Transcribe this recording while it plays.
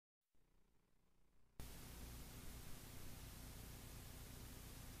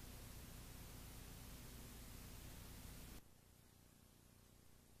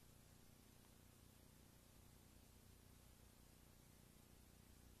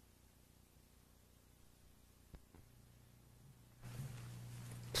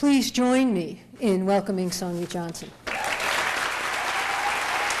please join me in welcoming Sonia Johnson.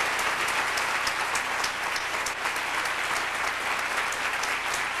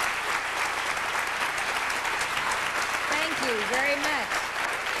 Thank you very much.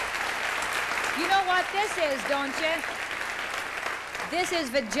 You know what this is, don't you? This is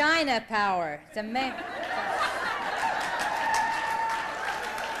vagina power. It's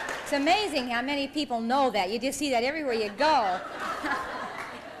amazing how many people know that. You just see that everywhere you go.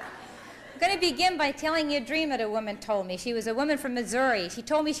 I'm going to begin by telling you a dream that a woman told me. She was a woman from Missouri. She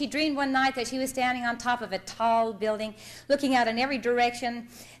told me she dreamed one night that she was standing on top of a tall building, looking out in every direction.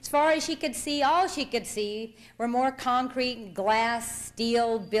 As far as she could see, all she could see were more concrete, glass,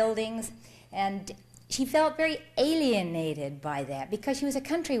 steel buildings. And she felt very alienated by that because she was a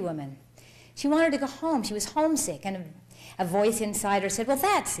country woman. She wanted to go home. She was homesick. And a voice inside her said, well,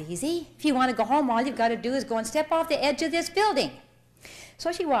 that's easy. If you want to go home, all you've got to do is go and step off the edge of this building.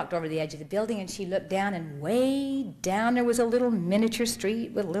 So she walked over the edge of the building and she looked down, and way down there was a little miniature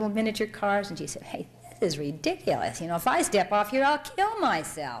street with little miniature cars, and she said, hey, this is ridiculous. You know, if I step off here, I'll kill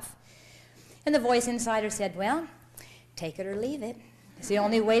myself. And the voice inside her said, well, take it or leave it. It's the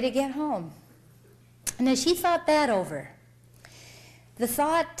only way to get home. And as she thought that over, the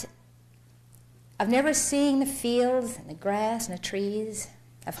thought of never seeing the fields and the grass and the trees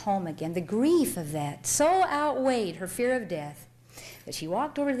of home again, the grief of that so outweighed her fear of death that she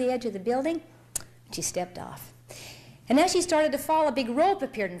walked over to the edge of the building and she stepped off. And as she started to fall, a big rope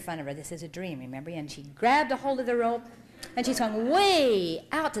appeared in front of her. This is a dream, remember? And she grabbed a hold of the rope and she swung way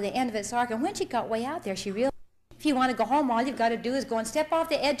out to the end of its arc. And when she got way out there, she realized if you want to go home, all you've got to do is go and step off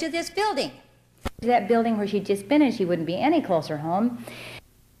the edge of this building. That building where she'd just been, and she wouldn't be any closer home.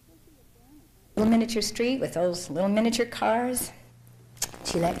 Little miniature street with those little miniature cars.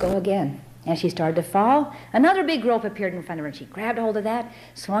 She let go again. As she started to fall, another big rope appeared in front of her, and she grabbed hold of that,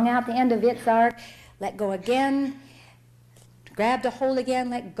 swung out the end of its arc, let go again, grabbed a hold again,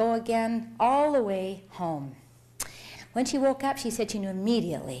 let go again, all the way home. When she woke up, she said she knew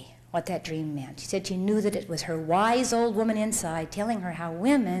immediately what that dream meant. She said she knew that it was her wise old woman inside telling her how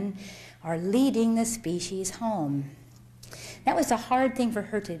women are leading the species home. That was a hard thing for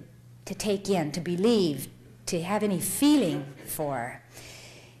her to take in, to believe, to have any feeling for.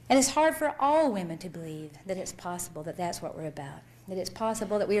 And it's hard for all women to believe that it's possible that that's what we're about, that it's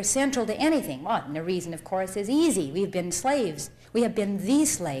possible that we are central to anything. Well, and the reason, of course, is easy. We've been slaves. We have been the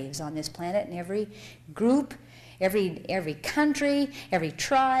slaves on this planet in every group, every country, every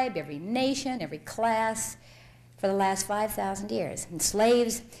tribe, every nation, every class for the last 5,000 years. And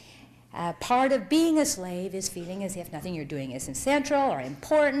slaves, part of being a slave is feeling as if nothing you're doing is essential or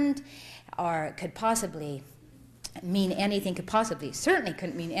important or could possibly mean anything, certainly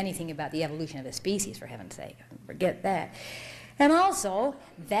couldn't mean anything about the evolution of the species, for heaven's sake. Forget that. And also,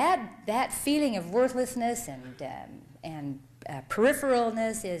 that feeling of worthlessness and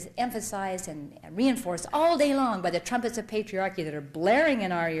peripheralness is emphasized and reinforced all day long by the trumpets of patriarchy that are blaring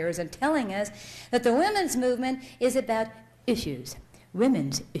in our ears and telling us that the women's movement is about issues.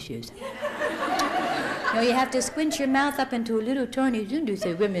 Women's issues. You know, you have to squint your mouth up into a little tiny zoom to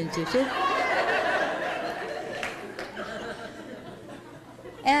say women's issues.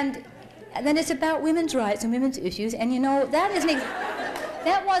 And then it's about women's rights and women's issues, and you know, that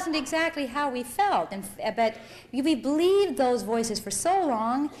wasn't exactly how we felt. But we believed those voices for so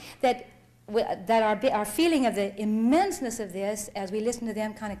long that our feeling of the immenseness of this, as we listen to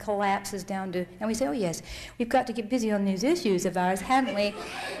them, kind of collapses down to, and we say, oh yes, we've got to get busy on these issues of ours, haven't we?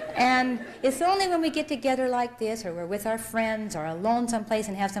 And it's only when we get together like this, or we're with our friends, or alone someplace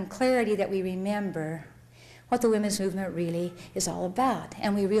and have some clarity that we remember what the women's movement really is all about.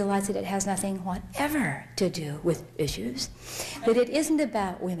 And we realize that it has nothing whatever to do with issues, that it isn't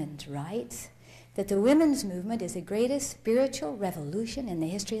about women's rights, that the women's movement is the greatest spiritual revolution in the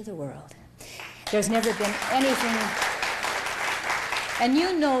history of the world. There's never been anything, and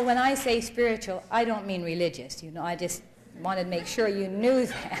you know when I say spiritual, I don't mean religious. You know, I just wanted to make sure you knew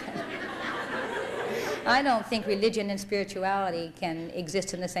that. I don't think religion and spirituality can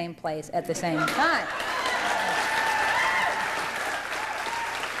exist in the same place at the same time.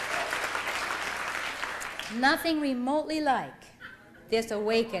 Nothing remotely like this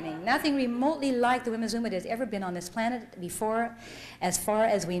awakening, nothing remotely like the women's movement has ever been on this planet before, as far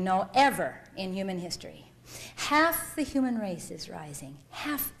as we know, ever in human history. Half the human race is rising,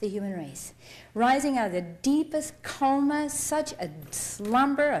 half the human race, rising out of the deepest coma, such a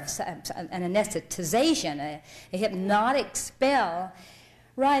slumber of an anesthetization, a hypnotic spell,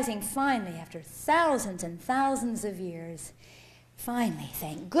 rising finally after thousands and thousands of years. Finally,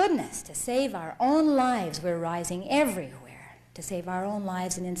 thank goodness, to save our own lives, we're rising everywhere to to save our own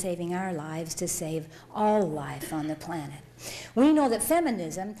lives, and in saving our lives, to save all life on the planet. We know that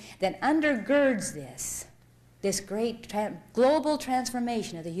feminism that undergirds this great global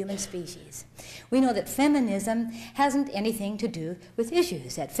transformation of the human species. We know that feminism hasn't anything to do with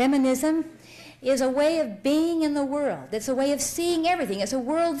issues, that feminism is a way of being in the world. It's a way of seeing everything. It's a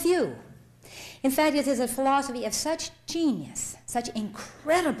worldview. In fact, it is a philosophy of such genius, such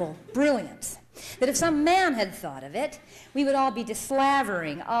incredible brilliance, that if some man had thought of it, we would all be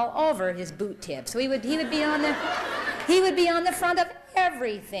slavering all over his boot tips. He would be on the front of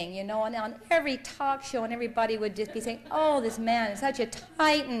everything, you know, and on every talk show, and everybody would just be saying, oh, this man is such a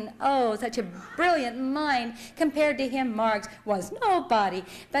titan, oh, such a brilliant mind. Compared to him, Marx was nobody.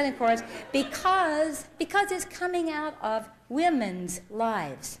 But of course, because it's coming out of women's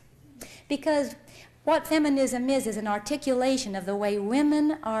lives. Because what feminism is an articulation of the way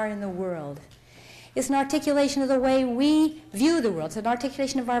women are in the world. It's an articulation of the way we view the world. It's an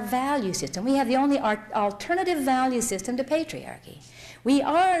articulation of our value system. We have the only alternative value system to patriarchy. We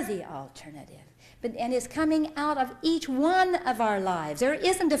are the alternative. And it's coming out of each one of our lives. There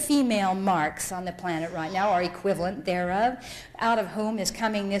isn't a female Marx on the planet right now, or equivalent thereof, out of whom is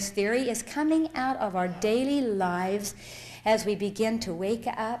coming this theory. It's coming out of our daily lives as we begin to wake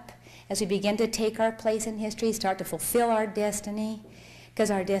up, as we begin to take our place in history, start to fulfill our destiny. Because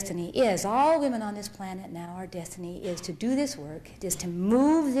our destiny is, all women on this planet now, our destiny is to do this work, is to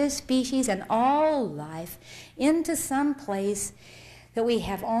move this species and all life into some place that we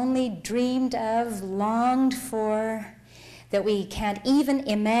have only dreamed of, longed for, that we can't even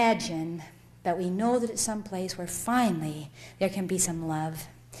imagine, but we know that it's some place where finally there can be some love.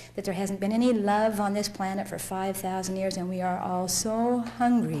 That there hasn't been any love on this planet for 5,000 years, and we are all so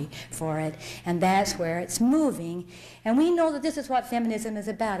hungry for it, and that's where it's moving. And we know that this is what feminism is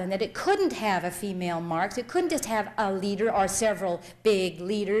about, and that it couldn't have a female Marx, it couldn't just have a leader or several big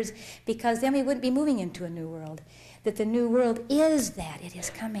leaders, because then we wouldn't be moving into a new world. That the new world is that it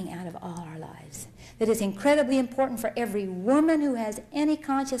is coming out of all our lives. That it's incredibly important for every woman who has any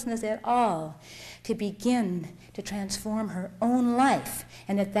consciousness at all to begin to transform her own life,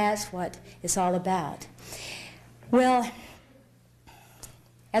 and that that's what it's all about. Well,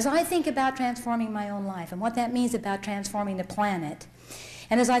 as I think about transforming my own life and what that means about transforming the planet,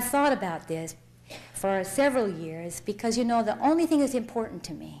 and as I've thought about this for several years, because, you know, the only thing that's important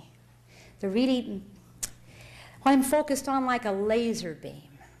to me, what I'm focused on like a laser beam,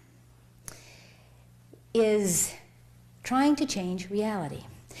 is trying to change reality.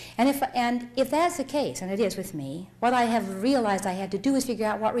 And if that's the case, and it is with me, what I have realized I had to do is figure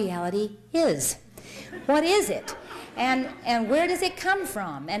out what reality is. What is it? And where does it come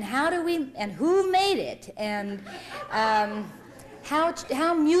from? And how do we, and who made it? And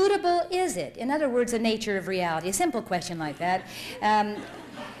how mutable is it? In other words, the nature of reality. A simple question like that.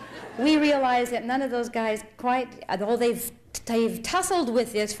 We realize that none of those guys quite, although they've tussled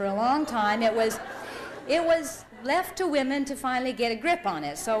with this for a long time, it was left to women to finally get a grip on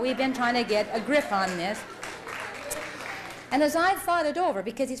it. So we've been trying to get a grip on this. And as I've thought it over,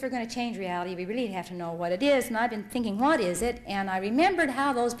 because if we're going to change reality, we really have to know what it is. And I've been thinking, what is it? And I remembered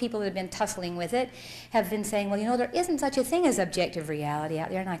how those people that have been tussling with it have been saying, well, you know, there isn't such a thing as objective reality out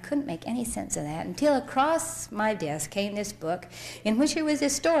there. And I couldn't make any sense of that until across my desk came this book in which there was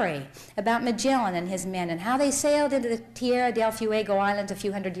this story about Magellan and his men and how they sailed into the Tierra del Fuego Islands a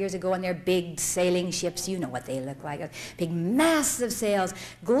few hundred years ago in their big sailing ships. You know what they look like. Big massive sails,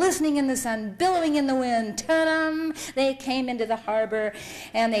 glistening in the sun, billowing in the wind. Ta-dum! They came into the harbor,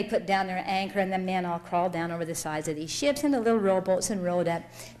 and they put down their anchor, and the men all crawled down over the sides of these ships in the little rowboats and rowed up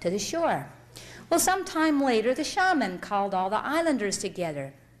to the shore. Well, sometime later, the shaman called all the islanders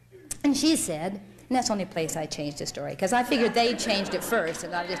together, and she said, and that's the only place I changed the story, because I figured they changed it first,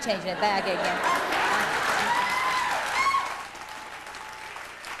 and I'm just changing it back again.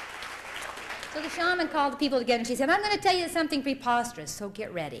 So the shaman called the people together, and she said, I'm going to tell you something preposterous, so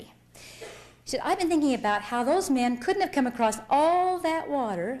get ready. She said, I've been thinking about how those men couldn't have come across all that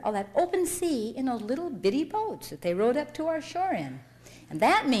water, all that open sea, in those little bitty boats that they rowed up to our shore in. And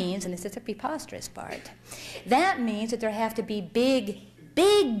that means, and this is the preposterous part, that means that there have to be big,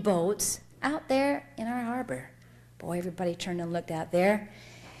 big boats out there in our harbor. Boy, everybody turned and looked out there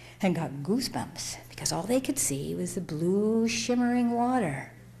and got goosebumps, because all they could see was the blue, shimmering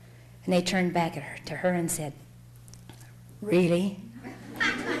water. And they turned back at to her and said, really?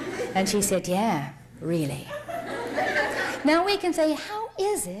 And she said, yeah, really. Now we can say, how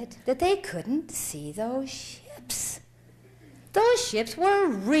is it that they couldn't see those ships? those ships were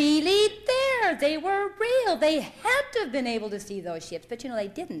really there. They were real. They had to have been able to see those ships, but you know, they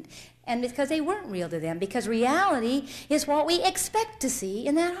didn't. And because they weren't real to them, because reality is what we expect to see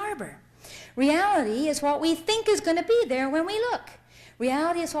in that harbor. Reality is what we think is going to be there when we look.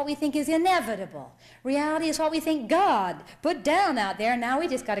 Reality is what we think is inevitable. Reality is what we think God put down out there, and now we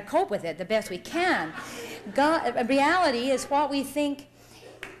just got to cope with it the best we can. Reality is what we think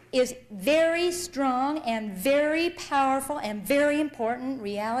is very strong and very powerful and very important.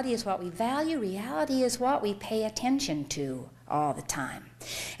 Reality is what we value. Reality is what we pay attention to all the time.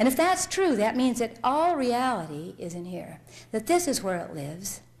 And if that's true, that means that all reality is in here, that this is where it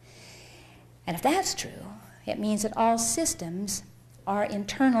lives. And if that's true, it means that all systems are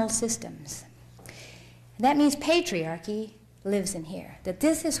internal systems. And that means patriarchy lives in here, that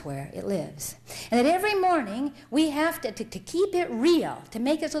this is where it lives. And that every morning we have to keep it real, to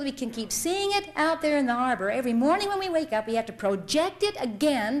make it so that we can keep seeing it out there in the harbor. Every morning when we wake up, we have to project it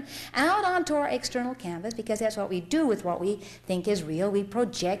again out onto our external canvas, because that's what we do with what we think is real. We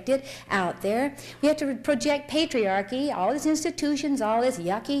project it out there. We have to project patriarchy, all its institutions, all its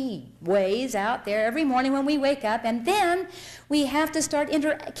yucky ways out there every morning when we wake up. And then we have to start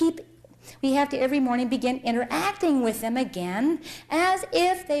we have to every morning begin interacting with them again as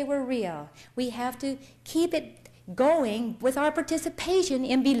if they were real. We have to keep it going with our participation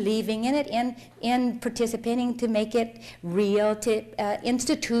in believing in it, in participating to make it real, to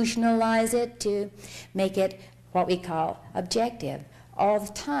institutionalize it, to make it what we call objective all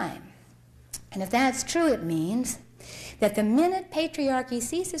the time. And if that's true, it means that the minute patriarchy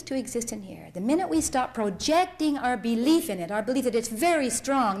ceases to exist in here, the minute we stop projecting our belief in it, our belief that it's very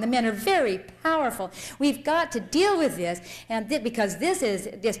strong, the men are very powerful, we've got to deal with this, and because this is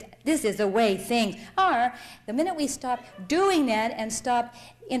the way things are, the minute we stop doing that and stop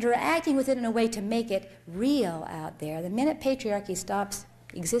interacting with it in a way to make it real out there, the minute patriarchy stops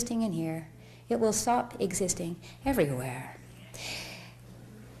existing in here, it will stop existing everywhere.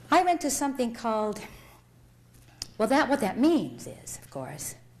 I went to something called, well, what that means is, of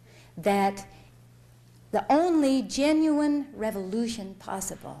course, that the only genuine revolution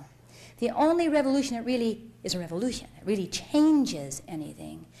possible, the only revolution that really is a revolution, that really changes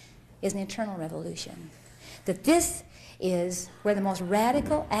anything, is an internal revolution. That this is where the most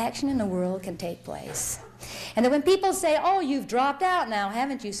radical action in the world can take place. And that when people say, oh, you've dropped out now,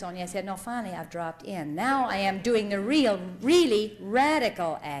 haven't you, Sonia? I said, no, finally I've dropped in. Now I am doing the really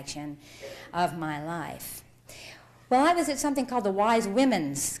radical action of my life. Well, I was at something called the Wise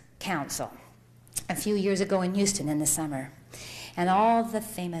Women's Council a few years ago in Houston in the summer. And all the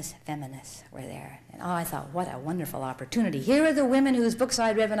famous feminists were there. And I thought, what a wonderful opportunity. Here are the women whose books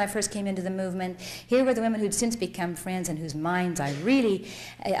I read when I first came into the movement. Here were the women who'd since become friends and whose minds I really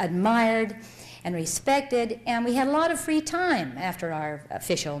admired and respected. And we had a lot of free time after our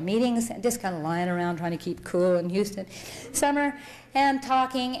official meetings, and just kind of lying around trying to keep cool in Houston summer and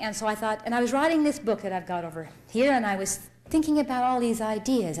talking. And so I thought, and I was writing this book that I've got over here, and I was thinking about all these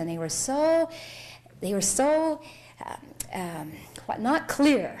ideas, and they were so not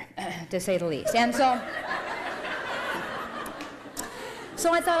clear, to say the least. And so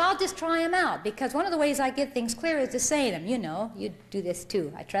I thought, I'll just try them out, because one of the ways I get things clear is to say them. You know, you do this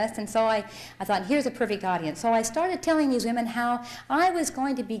too, I trust. And so I thought, here's a perfect audience. So I started telling these women how I was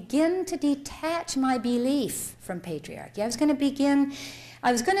going to begin to detach my belief from patriarchy.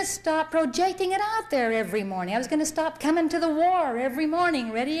 I was going to stop projecting it out there every morning. I was going to stop coming to the war every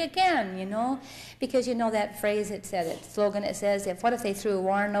morning, ready again, you know. Because you know that phrase, that slogan, it says, what if they threw a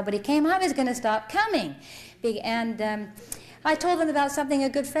war and nobody came? I was going to stop coming. And I told them about something a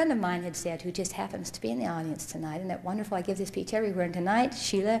good friend of mine had said, who just happens to be in the audience tonight. Isn't that wonderful? I give this speech everywhere. And tonight,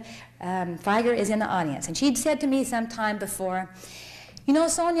 Sheila Feiger is in the audience. And she'd said to me some time before, you know,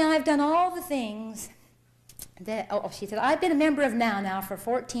 Sonia, I've done all the things she said, I've been a member of NOW for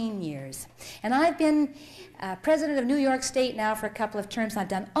 14 years. And I've been president of New York State now for a couple of terms. I've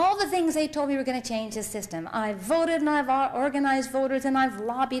done all the things they told me were going to change the system. I've voted and I've organized voters, and I've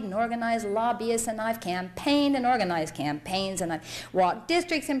lobbied and organized lobbyists, and I've campaigned and organized campaigns, and I've walked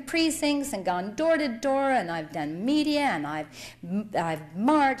districts and precincts and gone door to door, and I've done media, and I've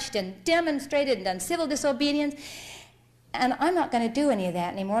marched and demonstrated and done civil disobedience. And I'm not going to do any of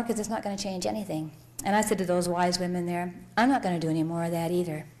that anymore, because it's not going to change anything. And I said to those wise women there, I'm not going to do any more of that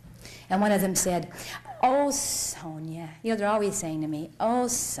either. And one of them said, oh, Sonia. You know, they're always saying to me, oh,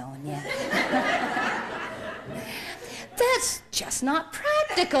 Sonia. That's just not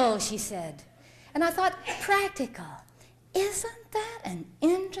practical, she said. And I thought, practical. Isn't that an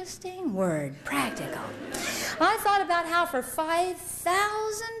interesting word, practical? I thought about how for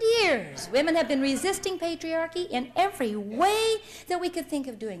 5,000 years women have been resisting patriarchy in every way that we could think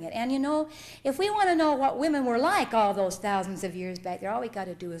of doing it. And you know, if we want to know what women were like all those thousands of years back there, all we got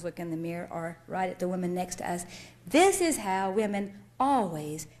to do is look in the mirror or right at the woman next to us. This is how women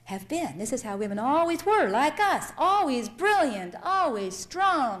always have been. This is how women always were, like us, always brilliant, always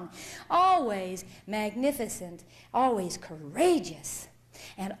strong, always magnificent, always courageous,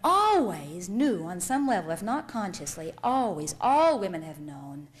 and always knew on some level, if not consciously, always, all women have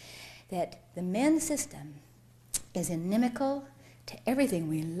known that the men's system is inimical to everything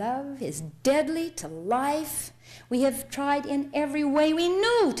we love, is deadly to life. We have tried in every way we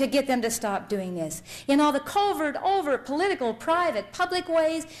knew to get them to stop doing this, in all the covert, overt, political, private, public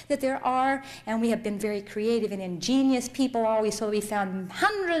ways that there are, and we have been very creative and ingenious people always, so we found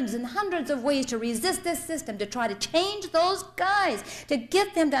hundreds and hundreds of ways to resist this system, to try to change those guys, to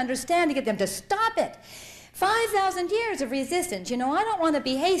get them to understand, to get them to stop it. 5,000 years of resistance. You know, I don't want to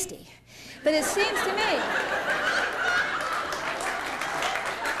be hasty, but it seems to me...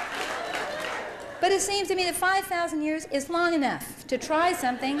 But it seems to me that 5,000 years is long enough to try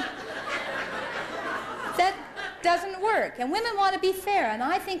something that doesn't work. And women want to be fair, and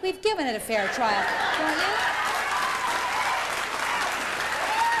I think we've given it a fair trial. Don't you?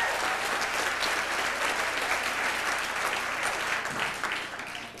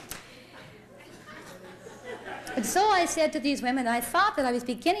 And so I said to these women, I thought that I was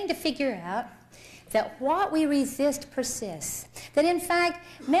beginning to figure out that what we resist persists. That in fact,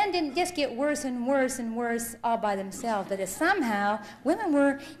 men didn't just get worse and worse and worse all by themselves, but that somehow women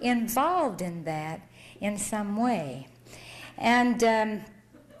were involved in that in some way. And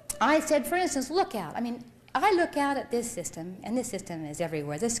I said, for instance, look out. I mean, I look out at this system, and this system is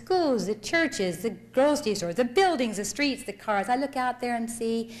everywhere. The schools, the churches, the grocery stores, the buildings, the streets, the cars. I look out there and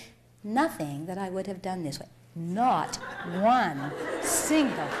see nothing that I would have done this way. Not one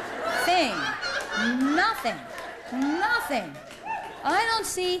single thing. Nothing. Nothing. I don't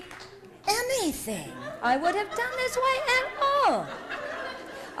see anything I would have done this way at all.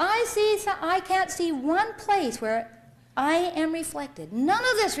 I can't see one place where I am reflected. None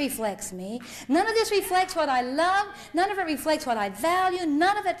of this reflects me. None of this reflects what I love. None of it reflects what I value.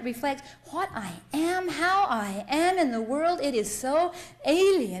 None of it reflects what I am, how I am in the world. It is so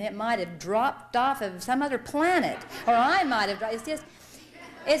alien. It might have dropped off of some other planet, or I might have dropped. It's just...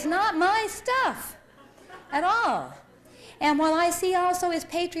 It's not my stuff at all. And what I see also is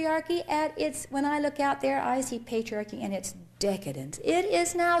patriarchy at its, when I look out there, I see patriarchy in its decadence. It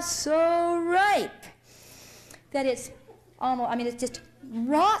is now so ripe that it's almost, I mean, it's just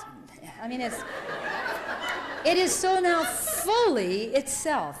rotten. I mean, it is so now fully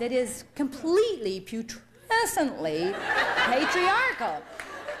itself. It is completely, putrescently patriarchal.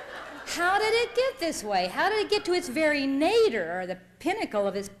 How did it get this way? How did it get to its very nadir, or the pinnacle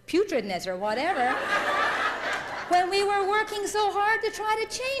of its putridness, or whatever, when we were working so hard to try to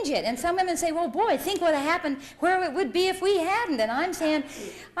change it? And some women say, well, boy, think what happened, where it would be if we hadn't. And I'm saying,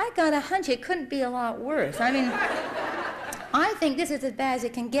 I got a hunch it couldn't be a lot worse. I mean, I think this is as bad as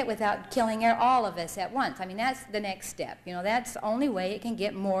it can get without killing all of us at once. I mean, that's the next step. You know, that's the only way it can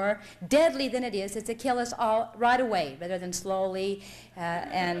get more deadly than it is to kill us all right away, rather than slowly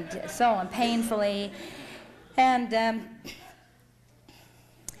and so on, painfully. And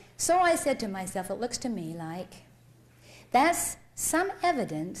so I said to myself, it looks to me like that's some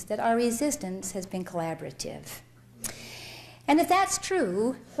evidence that our resistance has been collaborative. And if that's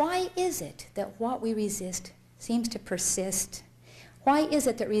true, why is it that what we resist seems to persist? Why is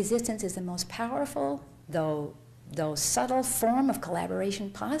it that resistance is the most powerful, though subtle form of collaboration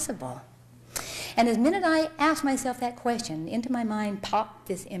possible? And the minute I asked myself that question, into my mind popped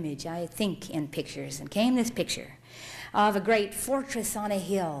this image. I think in pictures, and came this picture of a great fortress on a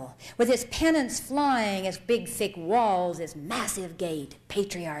hill, with its pennants flying, its big thick walls, its massive gate,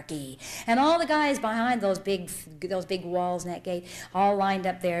 patriarchy, and all the guys behind those big walls and that gate, all lined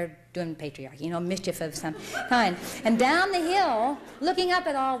up there doing patriarchy, you know, mischief of some kind. And down the hill, looking up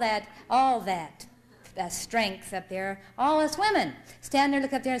at all that strength up there, all us women standing there,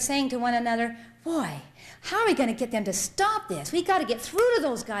 looking up there, and saying to one another, boy, how are we going to get them to stop this? We've got to get through to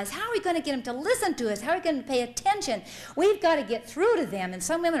those guys. How are we going to get them to listen to us? How are we going to pay attention? We've got to get through to them. And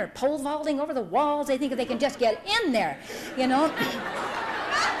some women are pole vaulting over the walls. They think if they can just get in there, you know,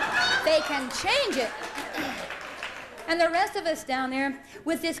 they can change it. And the rest of us down there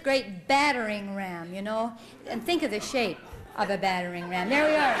with this great battering ram, you know, and think of the shape of a battering ram. There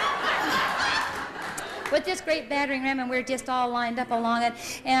we are. with this great battering ram, and we're just all lined up along it.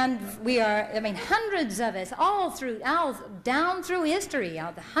 And we are, I mean, hundreds of us, all down through history,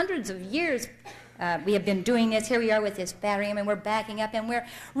 the hundreds of years. We have been doing this. Here we are with this battering ram, and we're backing up, and we're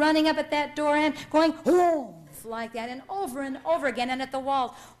running up at that door and going, whoom, like that, and over again, and at the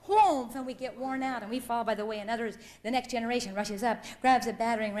walls, whoom, and we get worn out, and we fall by the way, and others, the next generation rushes up, grabs a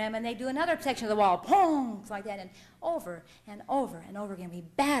battering ram, and they do another section of the wall, boom, like that, and over and over and over again, we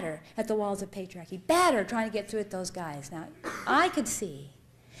batter at the walls of patriarchy, batter, trying to get through at those guys. Now, I could see,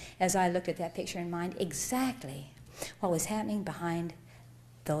 as I looked at that picture in mind, exactly what was happening behind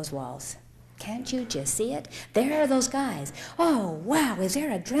those walls. Can't you just see it? There are those guys. Oh, wow, is there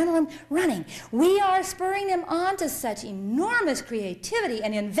adrenaline running? We are spurring them on to such enormous creativity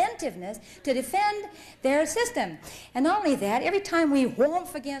and inventiveness to defend their system. And not only that, every time we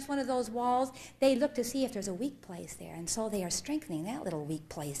whomp against one of those walls, they look to see if there's a weak place there. And so they are strengthening that little weak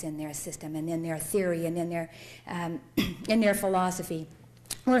place in their system and in their theory and in their philosophy.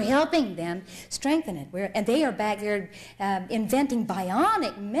 We're helping them strengthen it. And they are back there inventing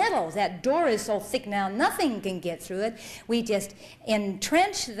bionic metals. That door is so thick now, nothing can get through it. We just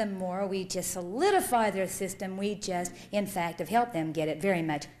entrench them more. We just solidify their system. We just, in fact, have helped them get it very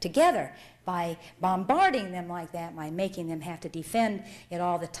much together by bombarding them like that, by making them have to defend it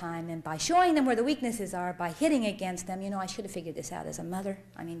all the time, and by showing them where the weaknesses are, by hitting against them. You know, I should have figured this out as a mother.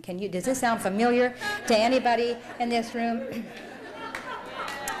 I mean, does this sound familiar to anybody in this room?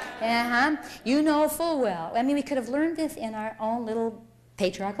 You know full well. I mean, we could have learned this in our own little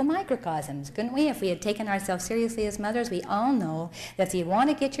patriarchal microcosms, couldn't we? If we had taken ourselves seriously as mothers, we all know that if you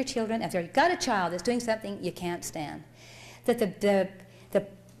want to get your children, if you've got a child that's doing something you can't stand, that the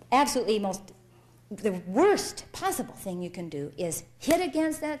absolutely the worst possible thing you can do is hit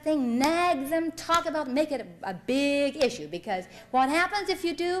against that thing, nag them, talk about, make it a big issue, because what happens if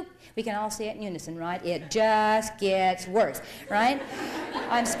you do, we can all say it in unison, right? It just gets worse, right?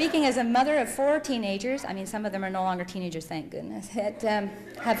 I'm speaking as a mother of 4 teenagers. I mean, some of them are no longer teenagers, thank goodness, that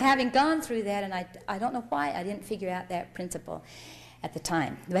having gone through that, and I don't know why I didn't figure out that principle at the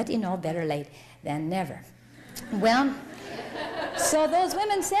time. But, you know, better late than never. Well, so those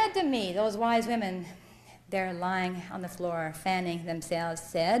women said to me, those wise women, they're lying on the floor, fanning themselves,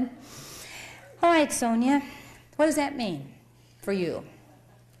 said, all right, Sonia, what does that mean for you?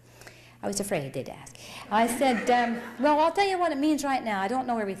 I was afraid they'd ask. I said, well, I'll tell you what it means right now. I don't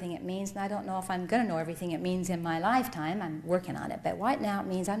know everything it means, and I don't know if I'm going to know everything it means in my lifetime. I'm working on it. But right now it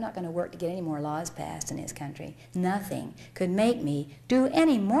means I'm not going to work to get any more laws passed in this country. Nothing could make me do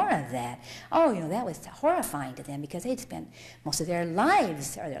any more of that. Oh, you know, that was horrifying to them, because they'd spent most of their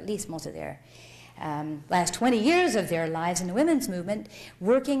lives, or at least most of their last 20 years of their lives in the women's movement,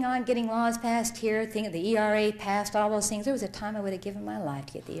 working on getting laws passed here, the ERA passed, all those things. There was a time I would have given my life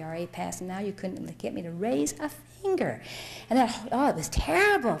to get the ERA passed, and now you couldn't get me to raise a finger. And it was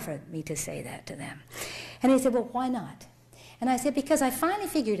terrible for me to say that to them. And they said, well, why not? And I said, because I finally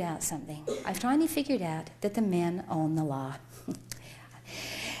figured out something. I finally figured out that the men own the law.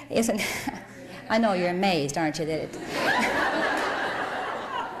 Isn't? I know you're amazed, aren't you, that it...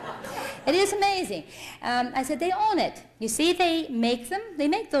 It is amazing. I said, they own it. You see, they make them, they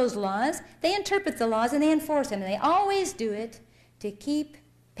make those laws, they interpret the laws, and they enforce them, and they always do it to keep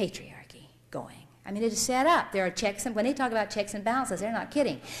patriarchy going. I mean, it is set up. There are checks, and when they talk about checks and balances, they're not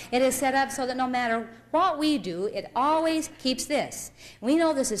kidding. It is set up so that no matter what we do, it always keeps this. We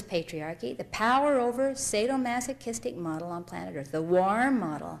know this is patriarchy, the power over sadomasochistic model on planet Earth, the war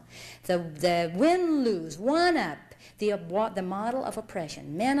model, the win-lose, one-up, the model of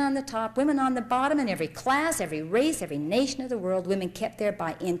oppression. Men on the top, women on the bottom, in every class, every race, every nation of the world, women kept there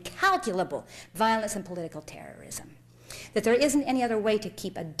by incalculable violence and political terrorism. That there isn't any other way to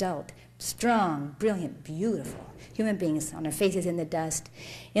keep adult, strong, brilliant, beautiful human beings on their faces in the dust,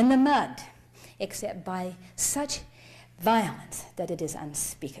 in the mud, except by such violence that it is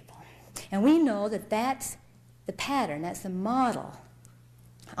unspeakable. And we know that that's the pattern, that's the model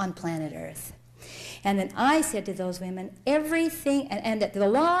on planet Earth. And then I said to those women, everything, and that the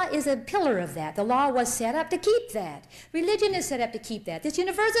law is a pillar of that. The law was set up to keep that. Religion is set up to keep that. This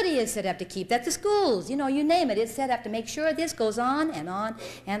university is set up to keep that. The schools, you know, you name it, it's set up to make sure this goes on and on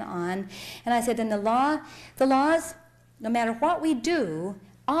and on. And I said, and the laws, no matter what we do,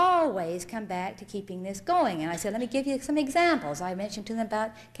 always come back to keeping this going. And I said, let me give you some examples. I mentioned to them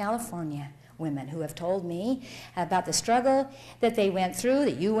about California women who have told me about the struggle that they went through,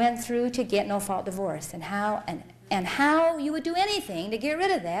 that you went through to get no-fault divorce, and how you would do anything to get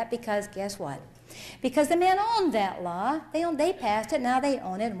rid of that, because guess what? Because the men owned that law. They passed it, now they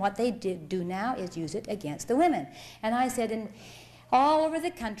own it, and what they do now is use it against the women. And I said, all over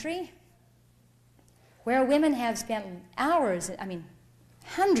the country, where women have spent hours, I mean,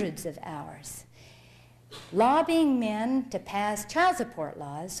 hundreds of hours, lobbying men to pass child support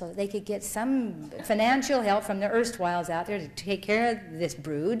laws so that they could get some financial help from the erstwhiles out there to take care of this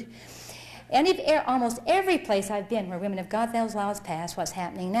brood. And almost every place I've been where women have got those laws passed, what's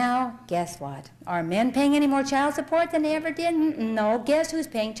happening now? Guess what? Are men paying any more child support than they ever did? No. Guess who's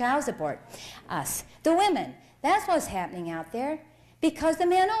paying child support? Us, the women. That's what's happening out there because the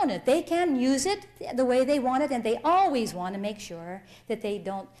men own it. They can use it the way they want it, and they always want to make sure that they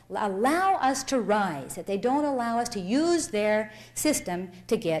don't allow us to rise, that they don't allow us to use their system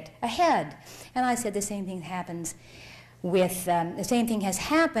to get ahead. And I said the same thing happens with, the same thing has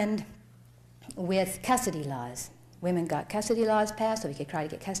happened with custody laws. Women got custody laws passed so we could try to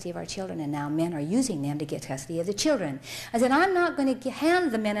get custody of our children, and now men are using them to get custody of the children. I said, I'm not going to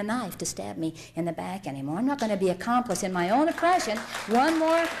hand the men a knife to stab me in the back anymore. I'm not going to be accomplice in my own oppression one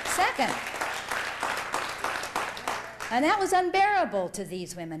more second. And that was unbearable to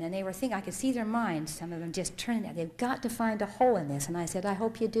these women, and they were thinking, I could see their minds, some of them just turning out. They've got to find a hole in this, and I said, I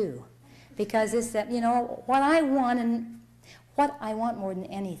hope you do. Because it's that, you know, what I want more than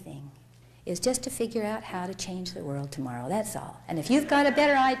anything is just to figure out how to change the world tomorrow. That's all. And if you've got a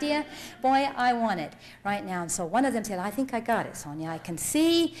better idea, boy, I want it right now. And so one of them said, I think I got it, Sonia. I can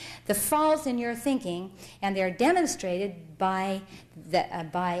see the faults in your thinking, and they're demonstrated by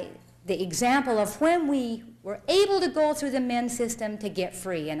the example of when we were able to go through the men's system to get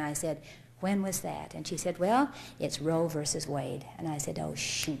free. And I said, when was that? And she said, well, it's Roe versus Wade. And I said, oh,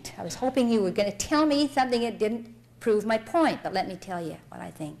 shoot. I was hoping you were going to tell me something that didn't prove my point, but let me tell you what I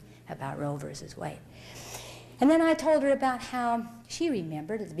think about Roe versus Wade. And then I told her about how she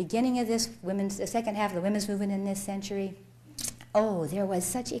remembered at the beginning of this the second half of the women's movement in this century, oh, there was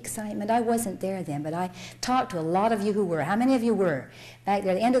such excitement. I wasn't there then, but I talked to a lot of you who were. How many of you were? Back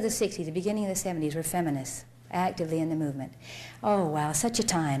there at the end of the 60s, the beginning of the 70s, were feminists, actively in the movement. Oh, wow, such a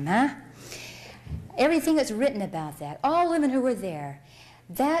time, huh? Everything that's written about that, all women who were there,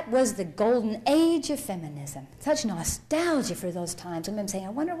 that was the golden age of feminism. Such nostalgia for those times. Women saying, I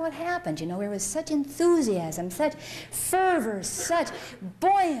wonder what happened. You know, there was such enthusiasm, such fervor, such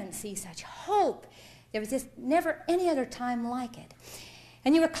buoyancy, such hope. There was just never any other time like it.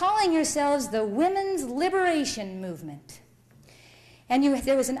 And you were calling yourselves the Women's Liberation Movement. And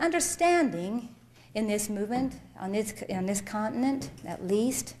there was an understanding in this movement, on this continent at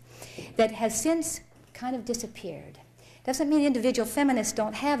least, that has since kind of disappeared. Doesn't mean individual feminists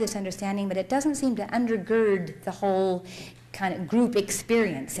don't have this understanding, but it doesn't seem to undergird the whole kind of group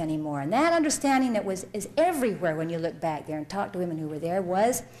experience anymore. And that understanding that is everywhere when you look back there and talk to women who were there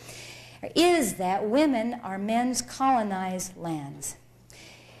is that women are men's colonized lands.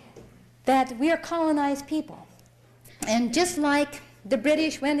 That we are colonized people. And just like the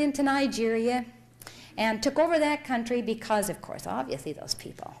British went into Nigeria and took over that country because, of course, obviously those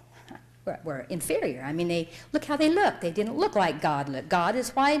people were inferior. I mean, look how they look. They didn't look like God looked. God is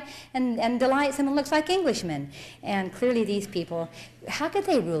white and delightsome and looks like Englishmen. And clearly these people, how could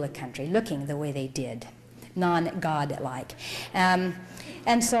they rule a country looking the way they did, non-God-like?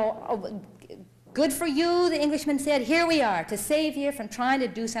 And so, good for you, the Englishman said, here we are to save you from trying to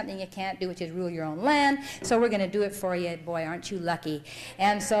do something you can't do, which is rule your own land, so we're going to do it for you. Boy, aren't you lucky.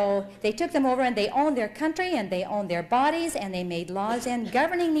 And so they took them over and they owned their country and they owned their bodies and they made laws in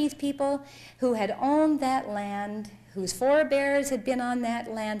governing these people who had owned that land, whose forebears had been on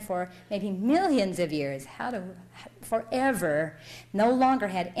that land for maybe millions of years, forever, no longer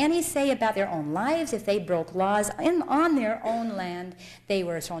had any say about their own lives. If they broke laws on their own land, they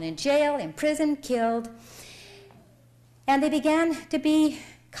were thrown in jail, imprisoned, killed. And they began to be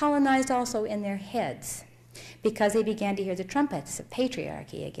colonized also in their heads, because they began to hear the trumpets of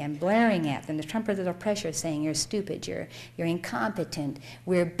patriarchy again blaring at them, the trumpet of oppressor saying, you're stupid, you're incompetent,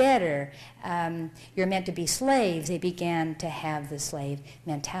 we're better, you're meant to be slaves. They began to have the slave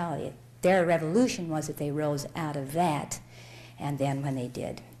mentality. Their revolution was that they rose out of that, and then when they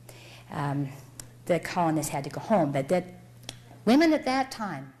did, the colonists had to go home. But that women at that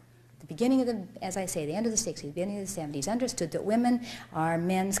time, the beginning of the, as I say, the end of the 60s, beginning of the 70s, understood that women are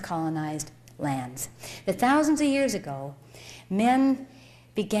men's colonized lands. That thousands of years ago, men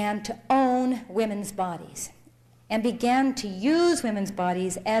began to own women's bodies and began to use women's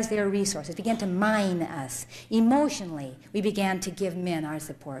bodies as their resources, began to mine us. Emotionally, we began to give men our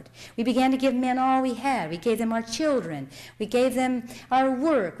support. We began to give men all we had. We gave them our children. We gave them our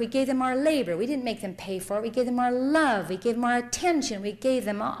work. We gave them our labor. We didn't make them pay for it. We gave them our love. We gave them our attention. We gave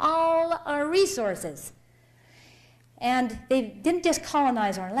them all our resources. And they didn't just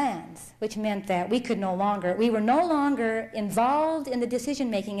colonize our lands, which meant that we were no longer involved in the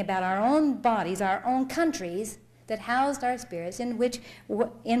decision-making about our own bodies, our own countries that housed our spirits, in which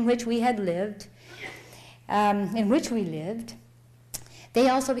we had lived, in which we lived. They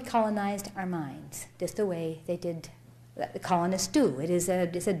also colonized our minds, just the way they did the colonists do.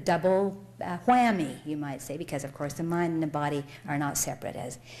 It's a double whammy, you might say, because of course the mind and the body are not separate,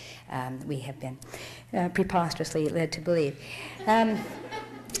 as we have been preposterously led to believe. And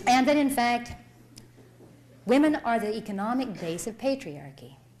that in fact, women are the economic base of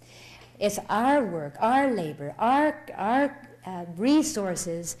patriarchy. It's our work, our labor, our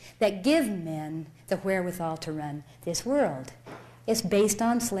resources that give men the wherewithal to run this world. It's based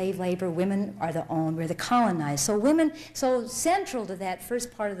on slave labor. Women are we're the colonized. So central to that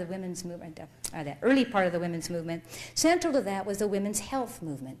first part of the women's movement, or that early part of the women's movement, central to that was the women's health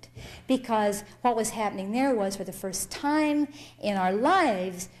movement. Because what was happening there was, for the first time in our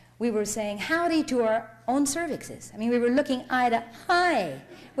lives, we were saying howdy to our own cervixes. I mean, we were looking eye to eye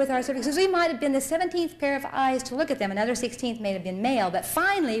with our cervixes. We might have been the 17th pair of eyes to look at them. Another 16th may have been male. But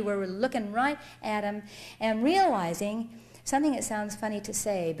finally, we were looking right at them and realizing something that sounds funny to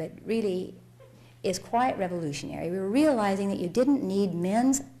say, but really is quite revolutionary. We were realizing that you didn't need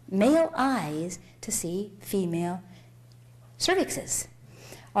male eyes to see female cervixes,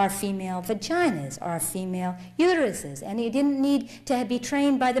 or female vaginas, or female uteruses. And you didn't need to be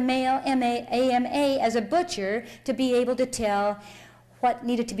trained by the male AMA as a butcher to be able to tell what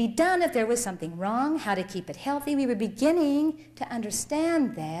needed to be done if there was something wrong, how to keep it healthy. We were beginning to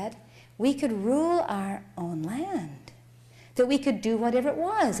understand that we could rule our own land, that we could do whatever it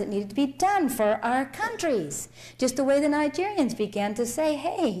was that needed to be done for our countries. Just the way the Nigerians began to say,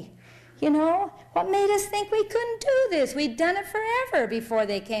 hey, you know, what made us think we couldn't do this? We'd done it forever before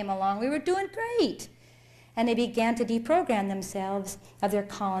they came along. We were doing great. And they began to deprogram themselves of their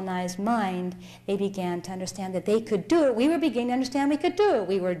colonized mind. They began to understand that they could do it. We were beginning to understand we could do it.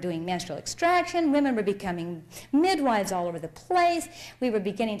 We were doing menstrual extraction. Women were becoming midwives all over the place. We were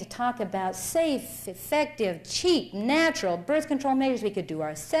beginning to talk about safe, effective, cheap, natural birth control measures we could do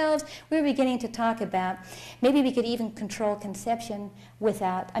ourselves. We were beginning to talk about maybe we could even control conception with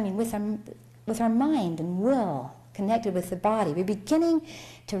our mind and will, connected with the body. We're beginning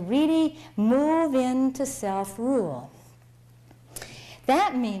to really move into self-rule.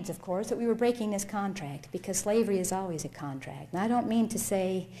 That means, of course, that we were breaking this contract, because slavery is always a contract. And I don't mean to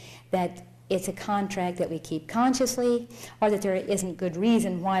say that it's a contract that we keep consciously, or that there isn't good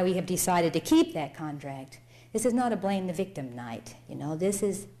reason why we have decided to keep that contract. This is not a blame the victim night. You know,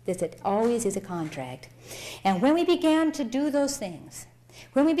 it always is a contract. And when we began to do those things,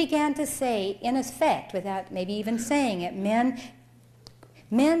 when we began to say, in effect, without maybe even saying it,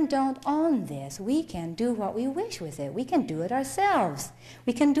 men don't own this. We can do what we wish with it. We can do it ourselves.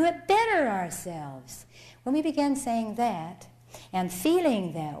 We can do it better ourselves. When we began saying that and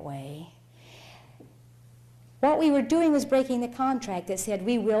feeling that way, what we were doing was breaking the contract that said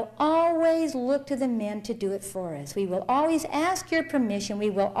we will always look to the men to do it for us. We will always ask your permission. We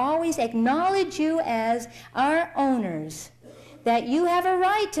will always acknowledge you as our owners, that you have a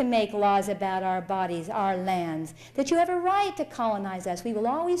right to make laws about our bodies, our lands, that you have a right to colonize us. We will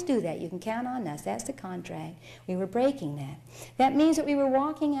always do that. You can count on us. That's the contract. We were breaking that. That means that we were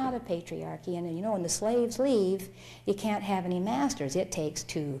walking out of patriarchy. And, you know, when the slaves leave, you can't have any masters. It takes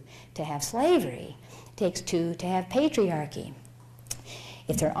two to have slavery. It takes two to have patriarchy.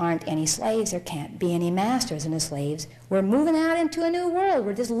 If there aren't any slaves, there can't be any masters. And the slaves, we're moving out into a new world.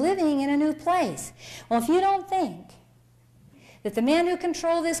 We're just living in a new place. Well, if you don't think that the men who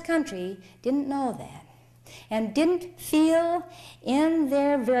control this country didn't know that, and didn't feel in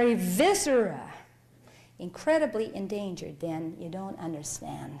their very viscera incredibly endangered, then you don't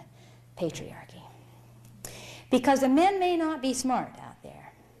understand patriarchy. Because the men may not be smart out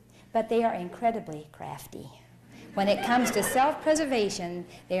there, but they are incredibly crafty. When it comes to self-preservation,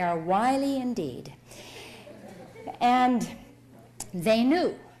 they are wily indeed. And they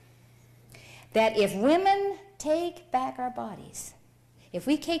knew that if women take back our bodies, if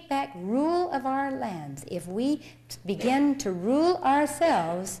we take back rule of our lands, if we begin to rule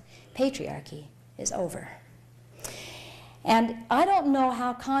ourselves, patriarchy is over. And I don't know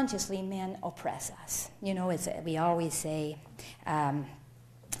how consciously men oppress us. You know, we always say,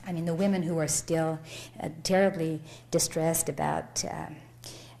 the women who are still terribly distressed about,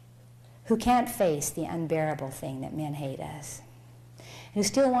 who can't face the unbearable thing that men hate us, who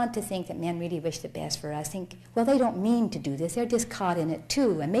still want to think that men really wish the best for us, think, well, they don't mean to do this, they're just caught in it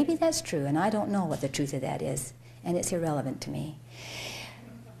too. And maybe that's true, and I don't know what the truth of that is, and it's irrelevant to me.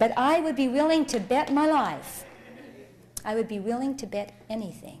 But I would be willing to bet my life I would be willing to bet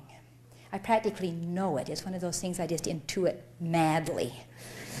anything. I practically know it. It's one of those things I just intuit madly.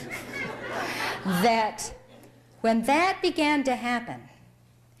 That when that began to happen,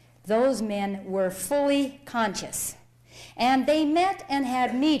 those men were fully conscious. And they met and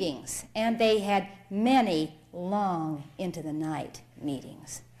had meetings, and they had many long into the night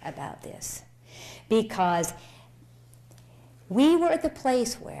meetings about this. Because we were at the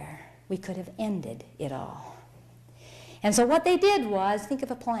place where we could have ended it all. And so what they did was think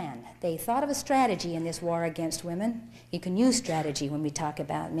of a plan. They thought of a strategy in this war against women. You can use strategy when we talk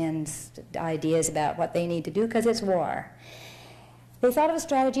about men's ideas about what they need to do, because it's war. They thought of a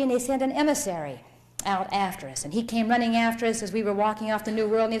strategy, and they sent an emissary out after us. And he came running after us as we were walking off the New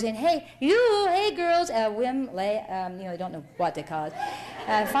World, and he was saying, hey girls, they don't know what to call it.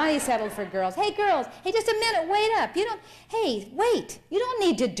 Finally settled for girls. Hey girls, hey, just a minute, wait up. Wait, you don't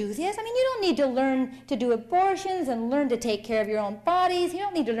need to do this. I mean, you don't need to learn to do abortions and learn to take care of your own bodies. You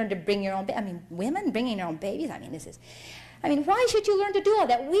don't need to learn to bring your own, women bringing their own babies. Why should you learn to do all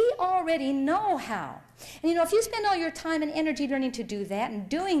that? We already know how. And if you spend all your time and energy learning to do that and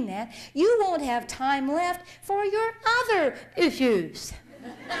doing that, you won't have time left for your other issues.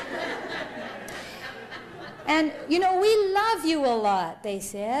 And, we love you a lot, they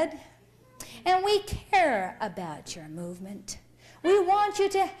said, and we care about your movement. We want you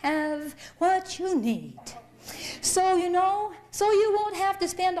to have what you need. So, you won't have to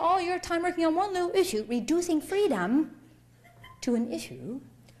spend all your time working on one little issue, reducing freedom to an issue,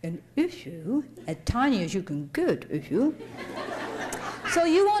 as tiny as you can get issue. So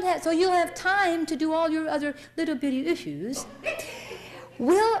you'll have time to do all your other little bitty issues. You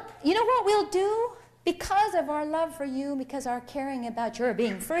know what we'll do? Because of our love for you, because our caring about your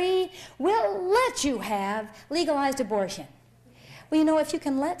being free, we'll let you have legalized abortion. Well, if you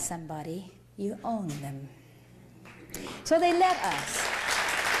can let somebody, you own them. So they let us.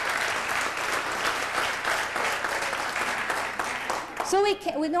 So we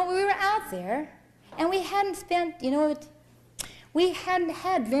were out there, and we hadn't spent, we hadn't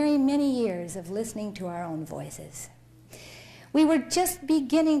had very many years of listening to our own voices. We were just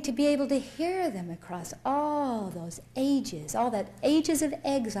beginning to be able to hear them across all those ages, all that ages of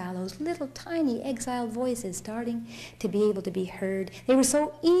exile, those little tiny exiled voices starting to be able to be heard. They were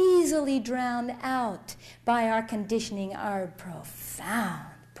so easily drowned out by our conditioning, our profound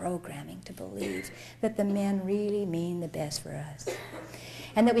programming to believe that the men really mean the best for us,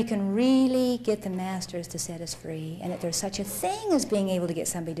 and that we can really get the masters to set us free, and that there's such a thing as being able to get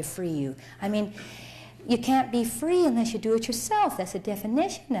somebody to free you. You can't be free unless you do it yourself. That's the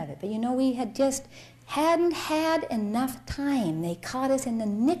definition of it. But we hadn't had enough time. They caught us in the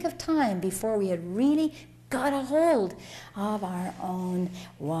nick of time before we had really got a hold of our own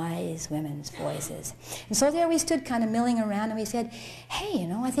wise women's voices. And so there we stood kind of milling around, and we said, hey,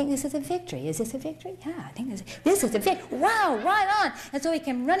 I think this is a victory. Is this a victory? Yeah, I think this is a victory. Wow, right on. And so we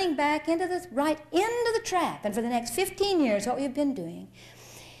came running back right into the trap. And for the next 15 years, what we've been doing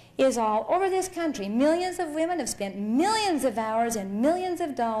is all over this country, millions of women have spent millions of hours and millions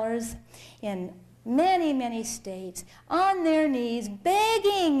of dollars in many, many states on their knees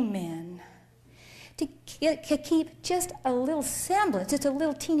begging men to keep just a little semblance, just a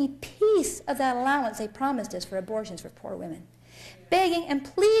little teeny piece of that allowance they promised us for abortions for poor women. Begging and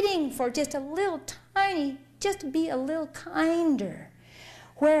pleading for just a little tiny, just to be a little kinder.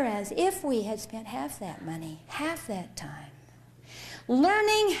 Whereas if we had spent half that money, half that time,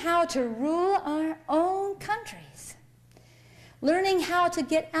 learning how to rule our own countries, learning how to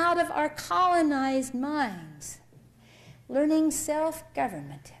get out of our colonized minds, learning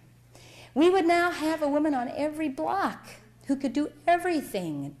self-government, we would now have a woman on every block who could do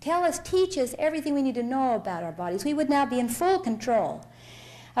everything, teach us everything we need to know about our bodies. We would now be in full control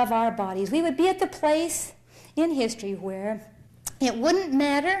of our bodies. We would be at the place in history where it wouldn't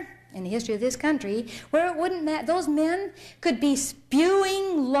matter, in the history of this country, where it wouldn't matter. Those men could be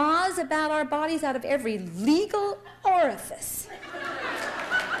spewing laws about our bodies out of every legal orifice.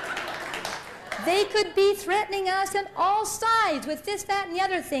 They could be threatening us on all sides with this, that, and the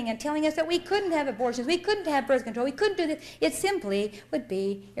other thing, and telling us that we couldn't have abortions, we couldn't have birth control, we couldn't do this. It simply would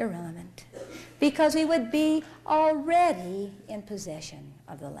be irrelevant, because we would be already in possession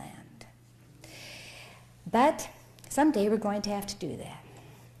of the land. But someday we're going to have to do that.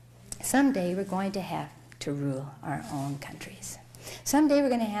 Someday we're going to have to rule our own countries. Someday we're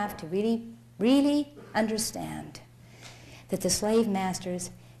going to have to really, really understand that the slave masters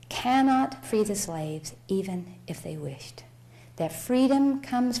cannot free the slaves even if they wished. That freedom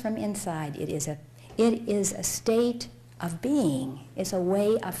comes from inside. It is a state of being. It's a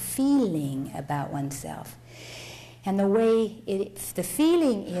way of feeling about oneself. And the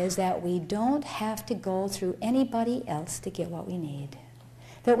feeling is that we don't have to go through anybody else to get what we need.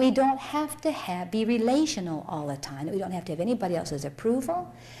 That we don't have to be relational all the time, that we don't have to have anybody else's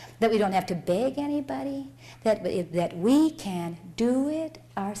approval, that we don't have to beg anybody, that we can do it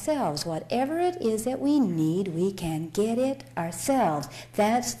ourselves. Whatever it is that we need, we can get it ourselves.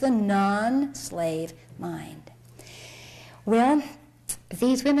 That's the non-slave mind. Well,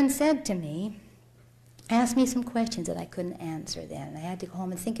 these women said to me, asked me some questions that I couldn't answer then. I had to go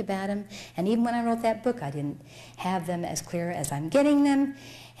home and think about them. And even when I wrote that book, I didn't have them as clear as I'm getting them.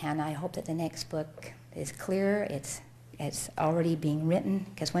 And I hope that the next book is clearer. It's already being written,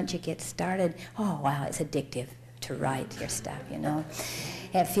 because once you get started, oh, wow, it's addictive to write your stuff, you know.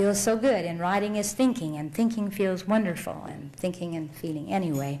 It feels so good, and writing is thinking, and thinking feels wonderful, and thinking and feeling.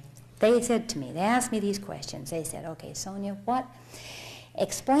 Anyway, they said to me, they asked me these questions. They said, okay, Sonia,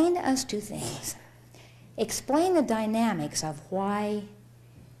 explain to us two things. Explain the dynamics of why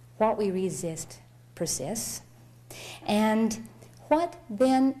what we resist persists, and what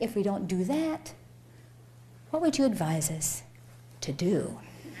then, if we don't do that, what would you advise us to do?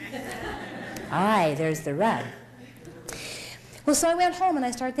 Aye, there's the rub. Well, so I went home and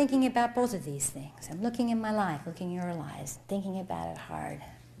I started thinking about both of these things. I'm looking in my life, looking in your lives, thinking about it hard.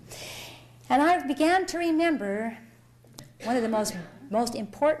 And I began to remember one of the most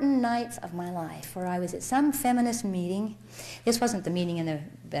important nights of my life, where I was at some feminist meeting. This wasn't the meeting in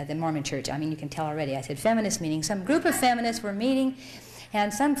the Mormon church. I mean, you can tell already. I said feminist meeting. Some group of feminists were meeting,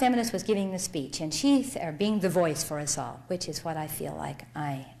 and some feminist was giving the speech, and being the voice for us all, which is what I feel like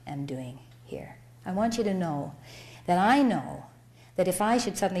I am doing here. I want you to know that if I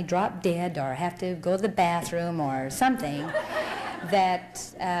should suddenly drop dead or have to go to the bathroom or something,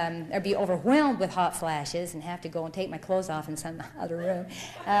 or be overwhelmed with hot flashes and have to go and take my clothes off in some other room,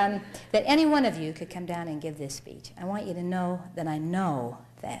 that any one of you could come down and give this speech. I want you to know that I know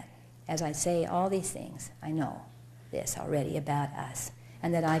that. As I say all these things, I know this already about us,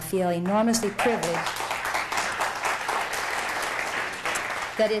 and that I feel enormously privileged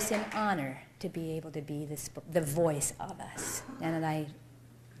that it's an honor to be able to be the voice of us, and that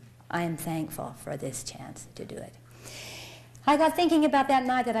I am thankful for this chance to do it. I got thinking about that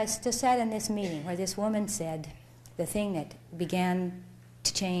night that I sat in this meeting where this woman said the thing that began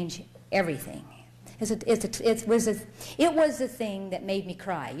to change everything. It was the thing that made me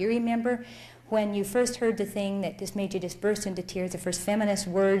cry. You remember when you first heard the thing that just made you just burst into tears, the first feminist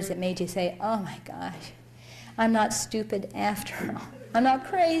words that made you say, oh my gosh, I'm not stupid after all. I'm not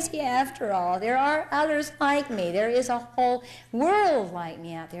crazy after all. There are others like me. There is a whole world like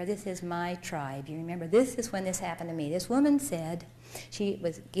me out there. This is my tribe. You remember, this is when this happened to me. This woman said, she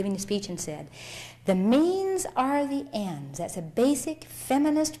was giving a speech and said, the means are the ends. That's a basic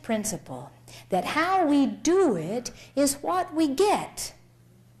feminist principle, that how we do it is what we get.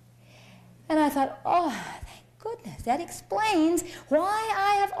 And I thought, oh, thank goodness, that explains why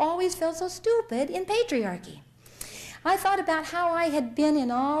I have always felt so stupid in patriarchy. I thought about how I had been in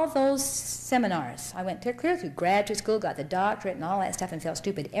all those seminars. I went clear through graduate school, got the doctorate and all that stuff, and felt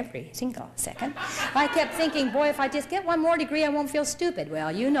stupid every single second. I kept thinking, boy, if I just get one more degree, I won't feel stupid.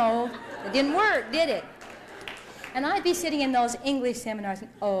 Well, you know, it didn't work, did it? And I'd be sitting in those English seminars, and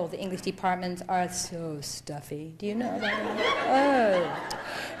oh, the English departments are so stuffy. Do you know that?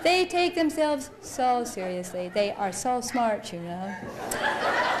 Oh, they take themselves so seriously. They are so smart, you know.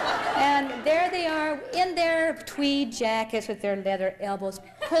 And there they are in their tweed jackets with their leather elbows,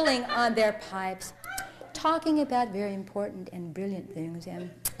 pulling on their pipes, talking about very important and brilliant things.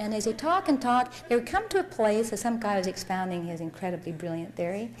 And as they talk and talk, they would come to a place, as some guy was expounding his incredibly brilliant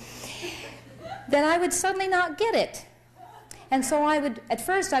theory, that I would suddenly not get it. And so at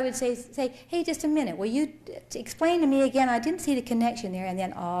first I would say, hey, just a minute, will you explain to me again? I didn't see the connection there. And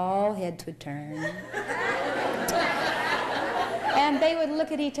then all heads would turn. And they would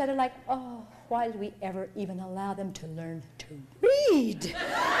look at each other like, oh, why did we ever even allow them to learn to read?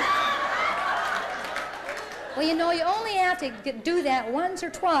 Well, you know, you only have to do that once or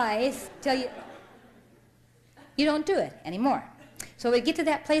twice till you don't do it anymore. So we'd get to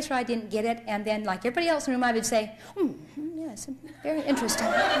that place where I didn't get it, and then, like everybody else in the room, I would say, yes, very interesting.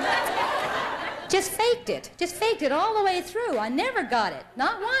 Just faked it all the way through. I never got it,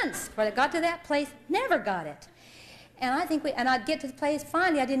 not once. But I got to that place, never got it. And I'd get to the place,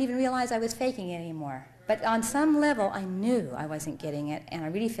 finally, I didn't even realize I was faking it anymore. But on some level, I knew I wasn't getting it, and I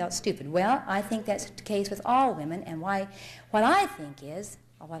really felt stupid. Well, I think that's the case with all women, and what I think is,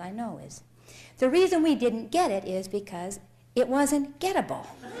 or what I know is, the reason we didn't get it is because it wasn't gettable.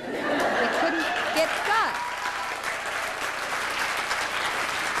 It couldn't get got.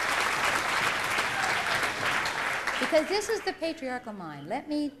 Because this is the patriarchal mind. Let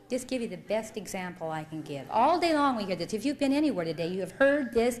me just give you the best example I can give. All day long we hear this. If you've been anywhere today, you have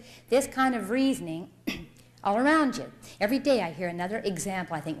heard this kind of reasoning all around you. Every day I hear another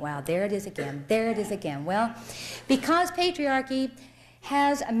example. I think, wow, there it is again. There it is again. Well, because patriarchy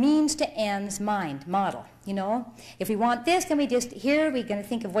has a means to ends mind model, you know. If we want this, then we're going to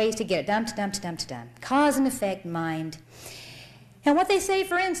think of ways to get it. Dum. Cause and effect mind. And what they say,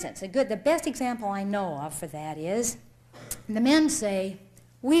 for instance, the best example I know of for that is, the men say,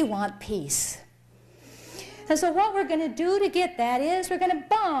 we want peace. And so what we're going to do to get that is we're going to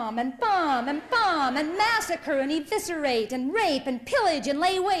bomb and massacre and eviscerate and rape and pillage and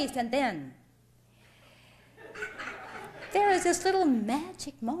lay waste. And then there is this little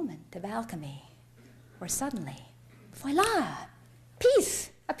magic moment of alchemy where suddenly, voila, peace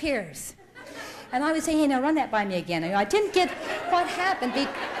appears. And I would say, hey, now run that by me again. I didn't get what happened.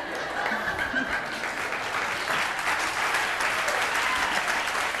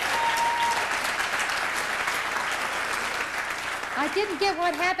 I didn't get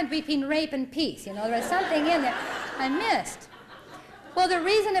what happened between rape and peace. You know, there was something in there I missed. Well, the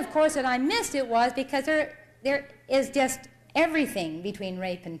reason, of course, that I missed it was because there is just everything between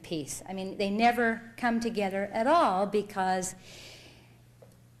rape and peace. I mean, they never come together at all, because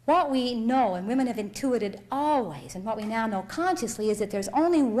what we know, and women have intuited always, and what we now know consciously, is that there's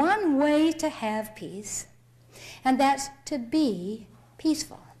only one way to have peace, and that's to be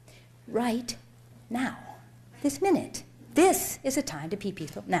peaceful right now, this minute. This is a time to be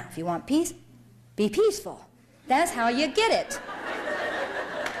peaceful. Now, if you want peace, be peaceful. That's how you get it.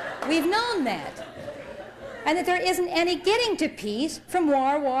 We've known that. And that there isn't any getting to peace from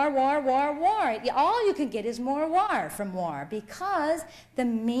war. All you can get is more war from war, because the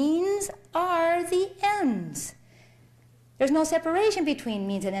means are the ends. There's no separation between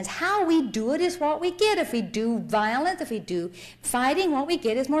means and ends. How we do it is what we get. If we do violence, if we do fighting, what we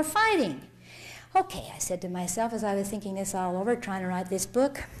get is more fighting. Okay, I said to myself as I was thinking this all over, trying to write this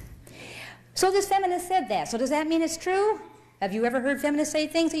book, so this feminist said that. So does that mean it's true? Have you ever heard feminists say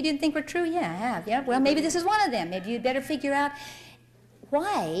things that you didn't think were true? Yeah, I have. Yeah. Well, maybe this is one of them. Maybe you'd better figure out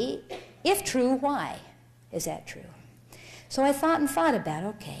why, if true, why is that true? So I thought about,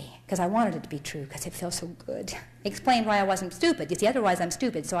 okay, because I wanted it to be true, because it felt so good. Explained why I wasn't stupid. You see, otherwise I'm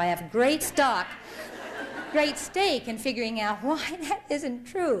stupid. So I have great stake in figuring out why that isn't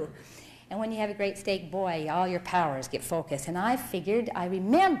true. And when you have a great stake, boy, all your powers get focused. And I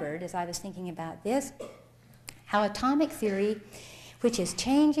remembered, as I was thinking about this, how atomic theory, which is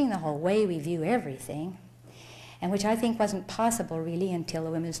changing the whole way we view everything, and which I think wasn't possible really until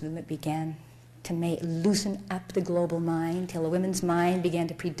the women's movement began to loosen up the global mind, till the women's mind began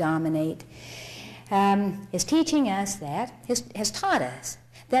to predominate, is teaching us that, has taught us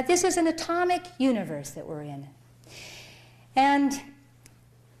that this is an atomic universe that we're in. And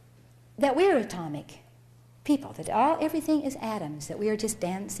that we're atomic people, that everything is atoms, that we are just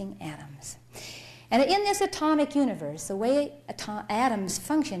dancing atoms. And in this atomic universe, the way atoms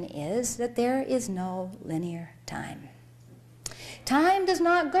function is that there is no linear time. Time does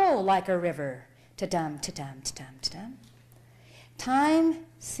not go like a river, ta-dum, ta-dum, ta-dum, ta-dum. Time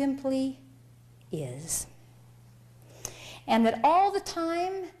simply is. And that all the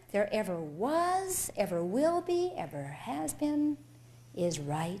time there ever was, ever will be, ever has been, is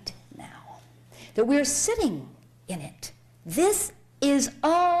right now. That we're sitting in it. This is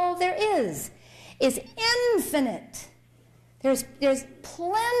all there is infinite. There's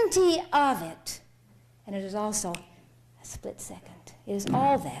plenty of it. And it is also a split second. It is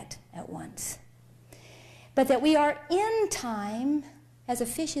all that at once. But that we are in time as a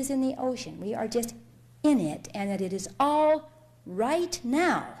fish is in the ocean. We are just in it, and that it is all right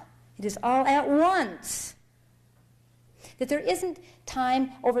now. It is all at once. That there isn't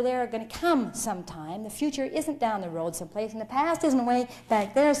time over there going to come sometime. The future isn't down the road someplace, and the past isn't way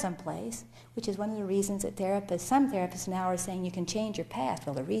back there someplace, which is one of the reasons that some therapists now are saying you can change your past.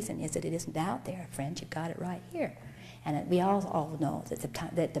 Well, the reason is that it isn't out there, friends. You've got it right here. And we all know that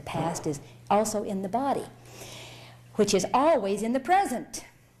the past is also in the body, which is always in the present.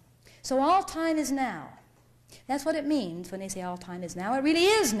 So all time is now. That's what it means when they say all time is now. It really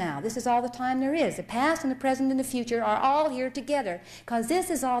is now. This is all the time there is. The past and the present and the future are all here together, because this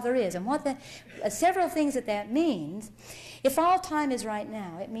is all there is. And several things that means, if all time is right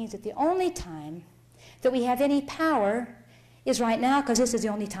now, it means that the only time that we have any power is right now, because this is the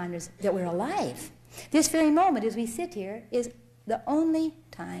only time that we're alive. This very moment as we sit here is the only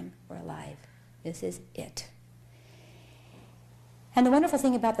time we're alive. This is it. And the wonderful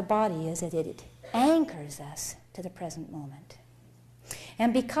thing about the body is that it anchors us to the present moment.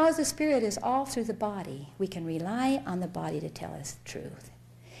 And because the Spirit is all through the body, we can rely on the body to tell us the truth.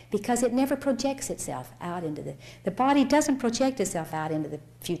 Because it never projects itself out into the body doesn't project itself out into the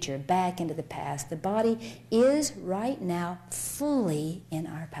future, back into the past. The body is right now fully in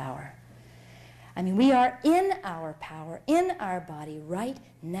our power. I mean, we are in our power, in our body right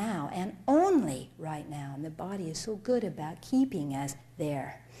now, and only right now. And the body is so good about keeping us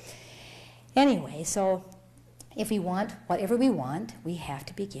there. Anyway, so if we want whatever we want, we have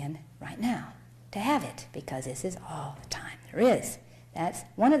to begin right now to have it, because this is all the time there is. That's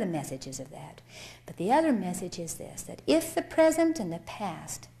one of the messages of that. But the other message is this, that if the present and the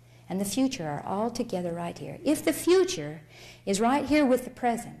past and the future are all together right here, if the future is right here with the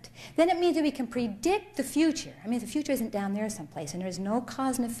present, then it means that we can predict the future. I mean, the future isn't down there someplace, and there's no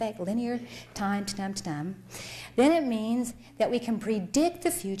cause and effect, linear time to time to time. Then it means that we can predict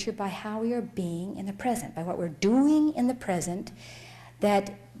the future by how we are being in the present, by what we're doing in the present,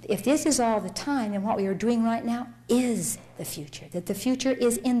 that if this is all the time, then what we are doing right now is the future, that the future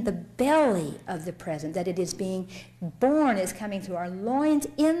is in the belly of the present, that it is being born, is coming through our loins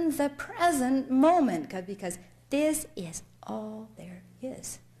in the present moment, because this is all there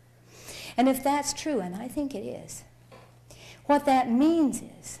is. And if that's true, and I think it is, what that means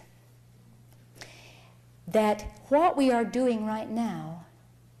is that what we are doing right now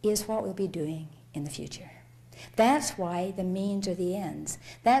is what we'll be doing in the future. That's why the means are the ends.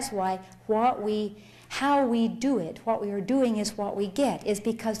 That's why how we do it, what we are doing is what we get, is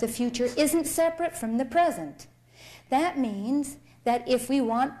because the future isn't separate from the present. That means that if we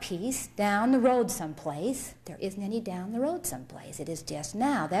want peace down the road someplace, there isn't any down the road someplace. It is just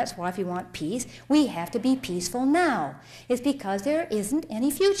now. That's why if we want peace, we have to be peaceful now. It's because there isn't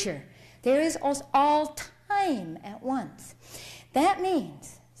any future. There is all time at once. That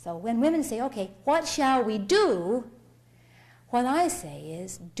means, so when women say, okay, what shall we do? What I say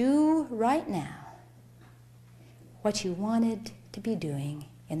is, do right now what you wanted to be doing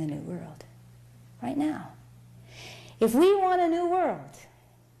in the new world. Right now. If we want a new world,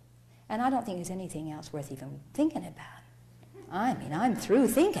 and I don't think there's anything else worth even thinking about. I mean, I'm through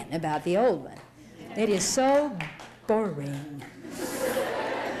thinking about the old one. It is so boring.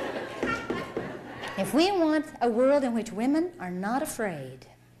 If we want a world in which women are not afraid,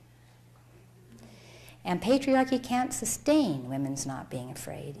 and patriarchy can't sustain women's not being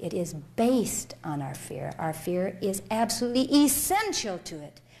afraid. It is based on our fear. Our fear is absolutely essential to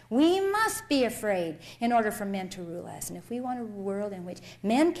it. We must be afraid in order for men to rule us. And if we want a world in which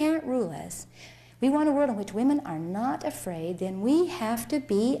men can't rule us, we want a world in which women are not afraid, then we have to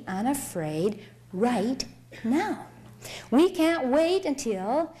be unafraid right now. We can't wait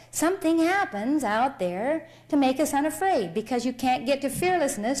until something happens out there to make us unafraid, because you can't get to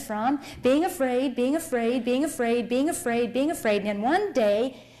fearlessness from being afraid, being afraid, being afraid, being afraid, being afraid, and then one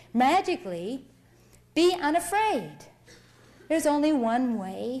day, magically, be unafraid. There's only one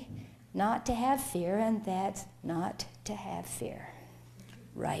way not to have fear, and that's not to have fear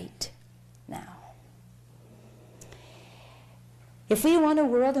right now. If we want a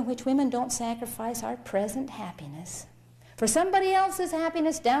world in which women don't sacrifice our present happiness for somebody else's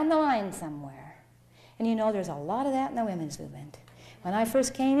happiness down the line somewhere, and you know there's a lot of that in the women's movement. When I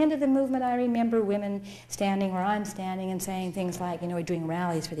first came into the movement, I remember women standing where I'm standing and saying things like, you know, we're doing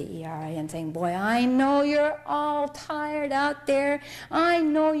rallies for the ERA and saying, boy, I know you're all tired out there. I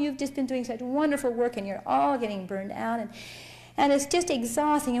know you've just been doing such wonderful work and you're all getting burned out. And it's just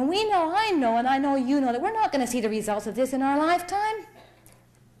exhausting. And we know, I know, and I know you know that we're not going to see the results of this in our lifetime.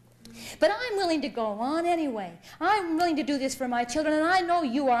 But I'm willing to go on anyway. I'm willing to do this for my children, and I know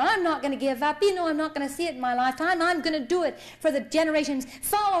you are. I'm not going to give up. You know I'm not going to see it in my lifetime. I'm going to do it for the generations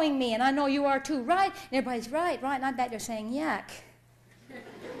following me, and I know you are too, right? And everybody's right, and I'm back there saying, yuck.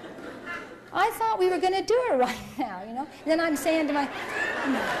 I thought we were going to do it right now, you know. And then I'm saying to my...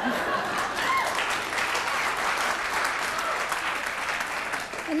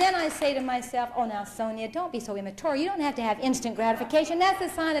 And then I say to myself, oh, now, Sonia, don't be so immature. You don't have to have instant gratification. That's a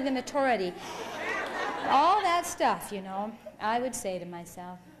sign of immaturity. All that stuff, you know, I would say to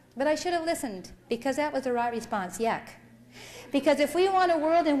myself. But I should have listened, because that was the right response, yuck. Because if we want a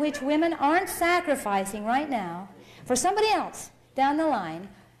world in which women aren't sacrificing right now for somebody else down the line,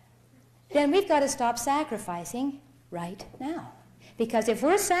 then we've got to stop sacrificing right now. Because if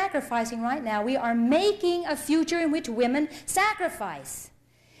we're sacrificing right now, we are making a future in which women sacrifice.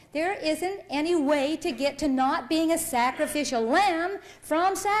 There isn't any way to get to not being a sacrificial lamb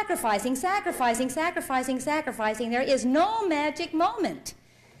from sacrificing, sacrificing, sacrificing, sacrificing. There is no magic moment.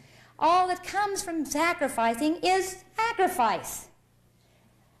 All that comes from sacrificing is sacrifice.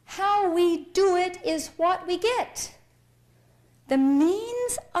 How we do it is what we get. The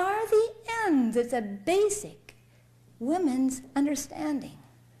means are the ends. It's a basic women's understanding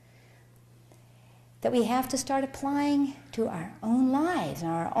that we have to start applying to our own lives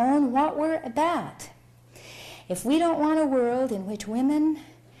and our own what we're about. If we don't want a world in which women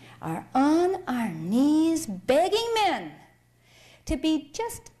are on our knees begging men to be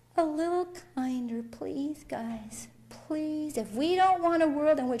just a little kinder, please, guys, please. If we don't want a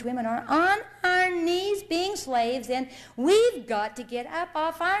world in which women are on our knees being slaves, then we've got to get up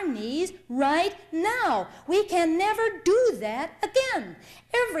off our knees right now. We can never do that again.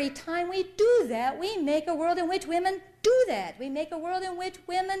 Every time we do that, we make a world in which women do that. We make a world in which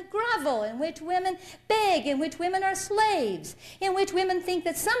women grovel, in which women beg, in which women are slaves, in which women think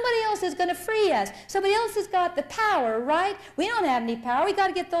that somebody else is going to free us. Somebody else has got the power, right? We don't have any power. We got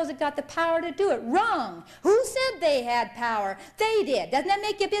to get those that got the power to do it. Wrong. Who said they had power? They did. Doesn't that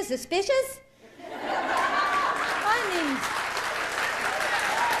make you a bit suspicious? I mean,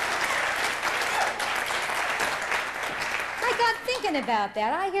 I got thinking about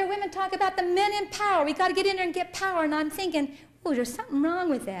that. I hear women talk about the men in power. We got to get in there and get power. And I'm thinking, oh, there's something wrong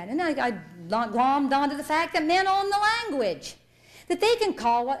with that. And I glommed onto the fact that men own the language. That they can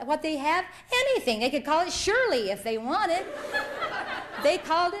call what they have anything. They could call it Shirley if they wanted. They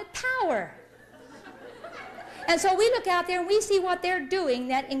called it power. And so we look out there and we see what they're doing,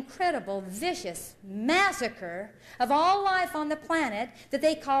 that incredible, vicious massacre of all life on the planet that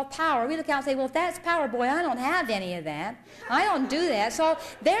they call power. We look out and say, well, if that's power, boy, I don't have any of that. I don't do that. So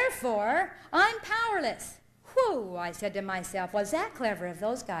therefore, I'm powerless. Whew, I said to myself, was that clever of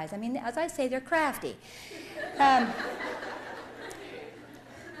those guys? I mean, as I say, they're crafty. And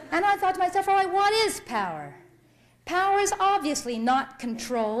I thought to myself, all right, what is power? Power is obviously not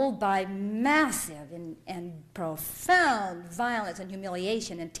controlled by massive and profound violence and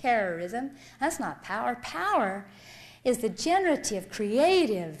humiliation and terrorism. That's not power. Power is the generative,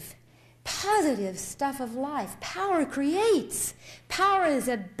 creative, positive stuff of life. Power creates. Power is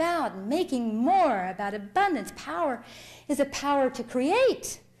about making more, about abundance. Power is a power to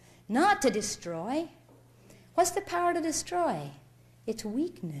create, not to destroy. What's the power to destroy? It's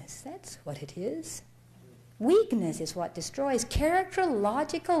weakness. That's what it is. Weakness is what destroys.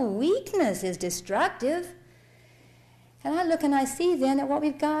 Characterological weakness is destructive. And I look and I see then that what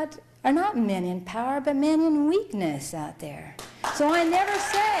we've got are not men in power, but men in weakness out there. So I never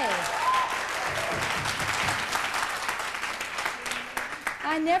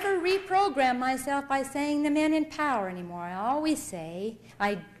reprogram myself by saying the men in power anymore. I always say,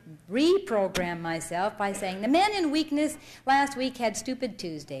 I reprogram myself by saying the men in weakness last week had Stupid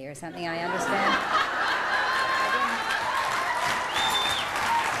Tuesday or something, I understand.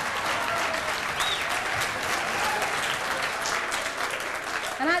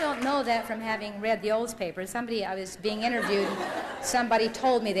 And I don't know that from having read the old papers. I was being interviewed, somebody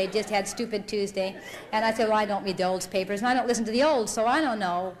told me they just had Stupid Tuesday, and I said, well, I don't read the old papers, and I don't listen to the old, so I don't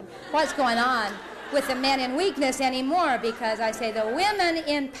know what's going on with the men in weakness anymore, because I say the women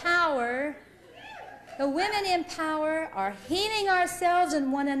in power are healing ourselves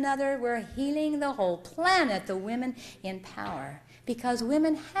and one another. We're healing the whole planet, the women in power. Because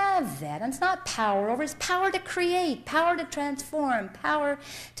women have that. And it's not power over, it's power to create, power to transform, power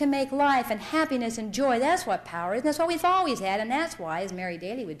to make life and happiness and joy. That's what power is. And that's what we've always had. And that's why, as Mary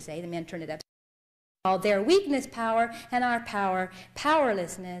Daly would say, the men turned it up. Their weakness power and our power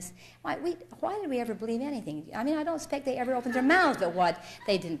powerlessness. Why did we ever believe anything? I mean, I don't expect they ever opened their mouths, but what?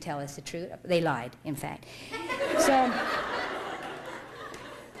 They didn't tell us the truth. They lied, in fact.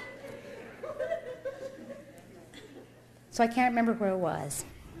 So I can't remember where it was.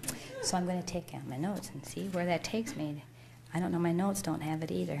 So I'm going to take out my notes and see where that takes me. I don't know, my notes don't have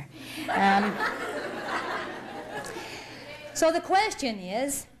it either. So the question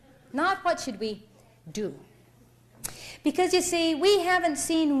is, not what should we do? Because you see, we haven't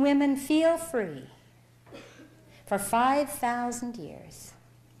seen women feel free for 5,000 years.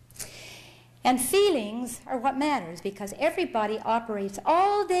 And feelings are what matters, because everybody operates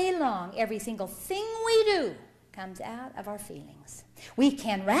all day long. Every single thing we do comes out of our feelings. We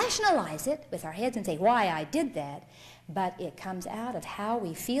can rationalize it with our heads and say, why I did that, but it comes out of how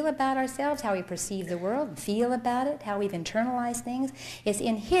we feel about ourselves, how we perceive the world, and feel about it, how we've internalized things. It's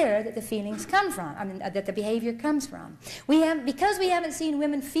in here that the feelings come from, that the behavior comes from. Because we haven't seen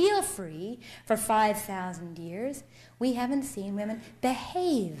women feel free for 5,000 years, we haven't seen women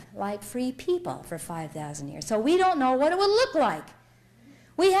behave like free people for 5,000 years. So we don't know what it would look like.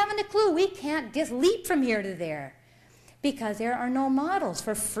 We haven't a clue. We can't just leap from here to there because there are no models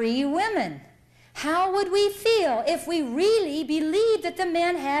for free women. How would we feel if we really believed that the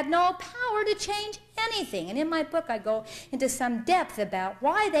men had no power to change anything. And in my book, I go into some depth about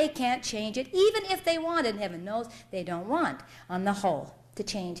why they can't change it, even if they want it. And heaven knows they don't want, on the whole, to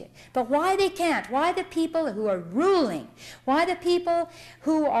change it. But why they can't, why the people who are ruling, why the people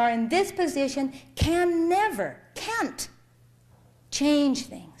who are in this position can't change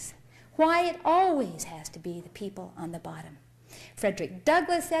things. Why it always has to be the people on the bottom. Frederick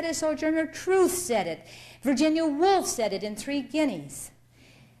Douglass said it, Sojourner Truth said it, Virginia Woolf said it in 3 Guineas.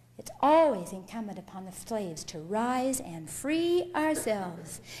 It's always incumbent upon the slaves to rise and free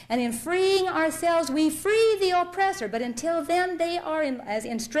ourselves. And in freeing ourselves, we free the oppressor. But until then, they are as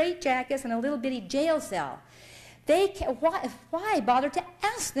in straitjackets in a little bitty jail cell. Why bother to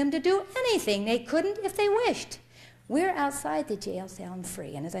ask them to do anything? They couldn't if they wished. We're outside the jail cell and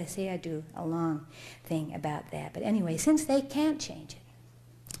free. And as I say, I do a long thing about that. But anyway, since they can't change it,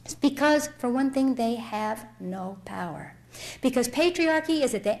 it's because, for one thing, they have no power. Because patriarchy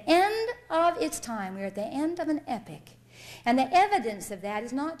is at the end of its time. We're at the end of an epic. And the evidence of that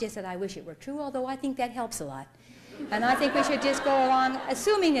is not just that I wish it were true, although I think that helps a lot. And I think we should just go along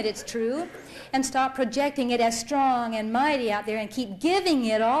assuming that it's true and stop projecting it as strong and mighty out there and keep giving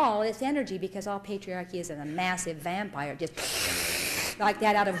it all its energy, because all patriarchy is a massive vampire, just like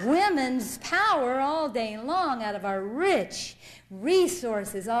that, out of women's power all day long, out of our rich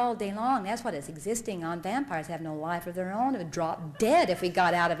resources all day long. That's what it's existing on. Vampires have no life of their own. It would drop dead if we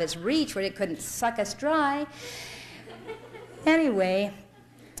got out of its reach where it couldn't suck us dry. Anyway,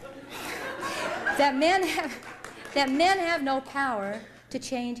 that men have no power to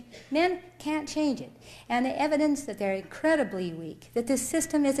change. Men can't change it. And the evidence that they're incredibly weak, that this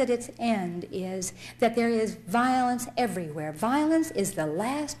system is at its end, is that there is violence everywhere. Violence is the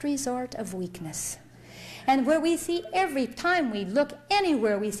last resort of weakness. And where we see, every time we look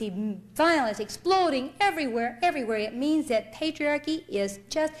anywhere, we see violence exploding everywhere, it means that patriarchy is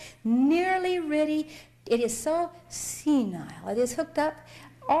just nearly ready. It is so senile. It is hooked up.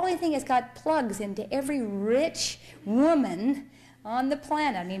 Only thing it's got plugs into every rich woman on the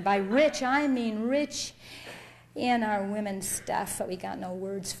planet. I mean, by rich, I mean rich in our women's stuff that we got no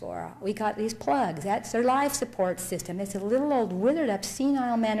words for. We got these plugs. That's their life support system. It's a little old withered up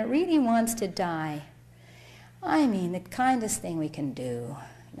senile man that really wants to die. I mean, the kindest thing we can do,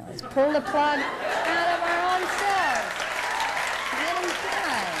 is pull the plug out of our own selves. Let him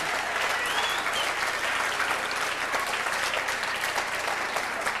die.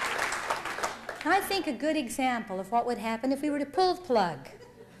 I think a good example of what would happen if we were to pull the plug.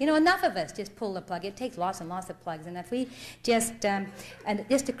 Enough of us just pull the plug. It takes lots and lots of plugs. And if we just a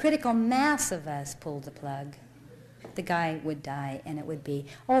critical mass of us pulled the plug, the guy would die and it would be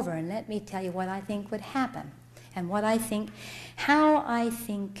over. And let me tell you what I think would happen. And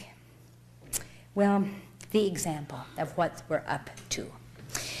the example of what we're up to.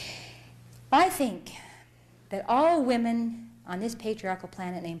 I think that all women on this patriarchal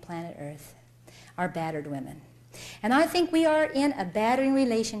planet named planet Earth are battered women. And I think we are in a battering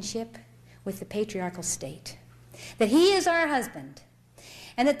relationship with the patriarchal state. That he is our husband.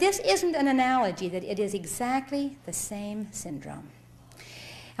 And that this isn't an analogy, that it is exactly the same syndrome.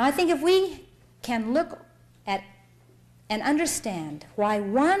 And I think if we can look at and understand why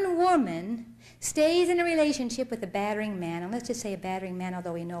one woman stays in a relationship with a battering man, and let's just say a battering man,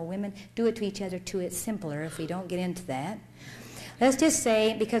 although we know women do it to each other too, it's simpler if we don't get into that. Let's just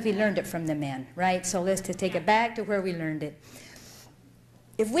say, because we learned it from the men, right? So let's just take it back to where we learned it.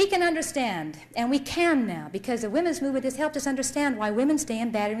 If we can understand, and we can now, because the women's movement has helped us understand why women stay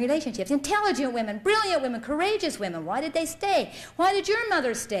in battering relationships. Intelligent women, brilliant women, courageous women. Why did they stay? Why did your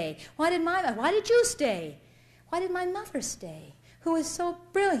mother stay? Why did you stay? Why did my mother stay? Who was so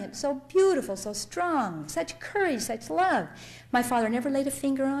brilliant, so beautiful, so strong, such courage, such love. My father never laid a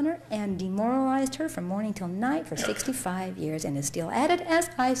finger on her and demoralized her from morning till night for 65 years and is still at it as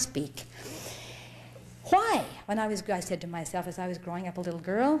I speak. Why? I said to myself as I was growing up a little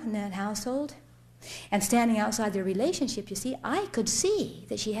girl in that household and standing outside their relationship, you see, I could see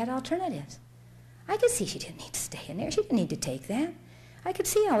that she had alternatives. I could see she didn't need to stay in there. She didn't need to take that. I could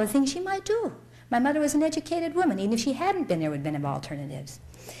see all the things she might do. My mother was an educated woman. Even if she hadn't been, there would have been alternatives.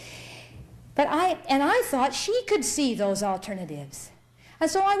 But I thought she could see those alternatives.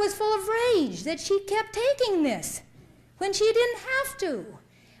 And so I was full of rage that she kept taking this when she didn't have to.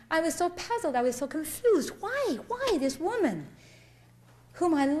 I was so puzzled. I was so confused. Why? Why this woman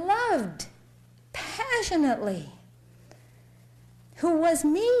whom I loved passionately, who was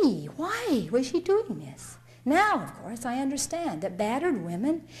me? Why was she doing this? Now, of course, I understand that battered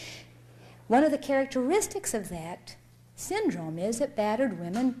women, one of the characteristics of that syndrome is that battered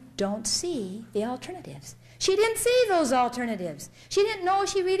women don't see the alternatives. She didn't see those alternatives. She didn't know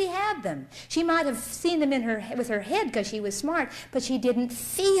she really had them. She might have seen them with her head because she was smart, but she didn't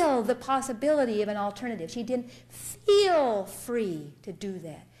feel the possibility of an alternative. She didn't feel free to do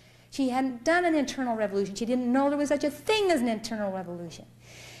that. She hadn't done an internal revolution. She didn't know there was such a thing as an internal revolution.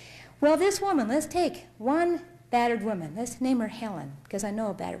 Well, this woman, let's take one battered woman. Let's name her Helen, because I know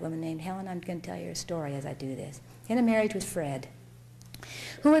a battered woman named Helen. I'm going to tell you her story as I do this. In a marriage with Fred,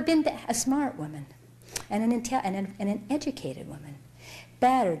 who had been a smart woman and an educated woman.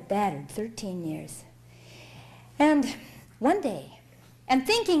 Battered, 13 years. And one day, and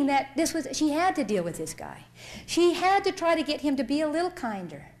thinking that she had to deal with this guy. She had to try to get him to be a little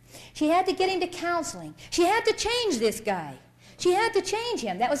kinder. She had to get him to counseling. She had to change this guy. She had to change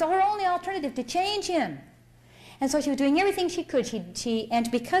him. That was her only alternative, to change him. And so she was doing everything she could.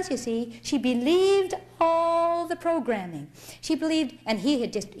 And because, you see, she believed all the programming. She believed, and he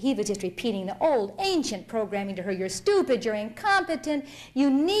was just repeating the old, ancient programming to her. You're stupid, you're incompetent, you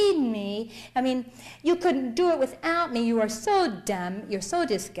need me. I mean, you couldn't do it without me. You are so dumb, you're so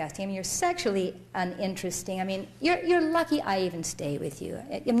disgusting. I mean, you're sexually uninteresting. I mean, you're lucky I even stay with you.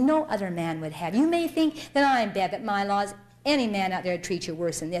 No other man would have. You may think that I'm bad, but my laws, any man out there would treat you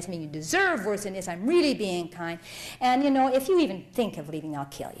worse than this. I mean, you deserve worse than this. I'm really being kind. And, you know, if you even think of leaving, I'll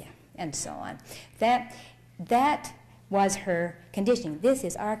kill you, and so on. That was her conditioning. This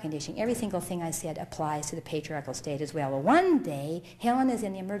is our conditioning. Every single thing I said applies to the patriarchal state as well. Well, one day, Helen is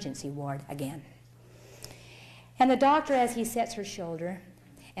in the emergency ward again. And the doctor, as he sets her shoulder,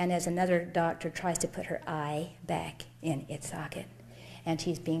 and as another doctor tries to put her eye back in its socket, and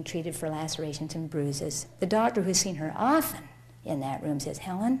she's being treated for lacerations and bruises. The doctor, who's seen her often in that room, says,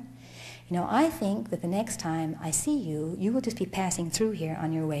 Helen, you know, I think that the next time I see you, you will just be passing through here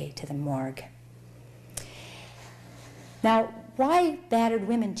on your way to the morgue. Now, why battered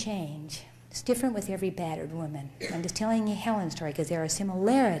women change? It's different with every battered woman. I'm just telling you Helen's story because there are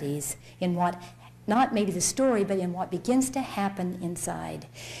similarities in what, not maybe the story, but in what begins to happen inside.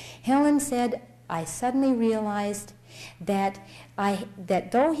 Helen said, I suddenly realized that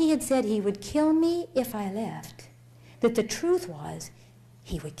though he had said he would kill me if I left, that the truth was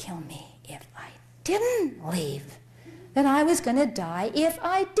he would kill me if I didn't leave, that I was going to die if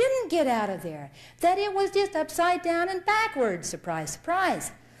I didn't get out of there, that it was just upside down and backwards, surprise,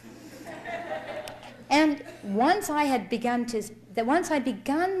 surprise. And once I had begun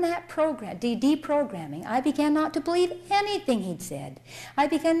that program, deprogramming, I began not to believe anything he'd said. I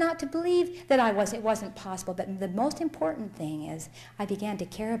began not to believe that it wasn't possible. But the most important thing is I began to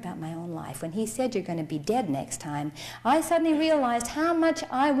care about my own life. When he said you're going to be dead next time, I suddenly realized how much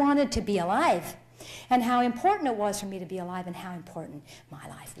I wanted to be alive and how important it was for me to be alive and how important my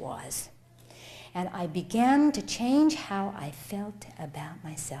life was. And I began to change how I felt about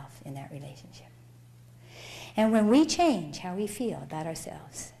myself in that relationship. And when we change how we feel about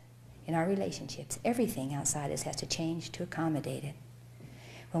ourselves in our relationships, everything outside us has to change to accommodate it.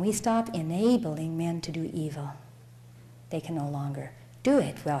 When we stop enabling men to do evil, they can no longer do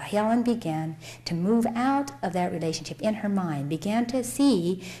it. Well, Helen began to move out of that relationship in her mind, began to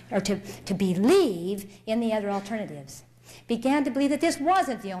see or to believe in the other alternatives. Began to believe that this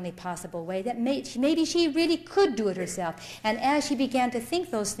wasn't the only possible way, that maybe she really could do it herself. And as she began to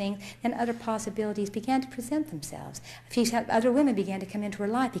think those things, then other possibilities began to present themselves. Other women began to come into her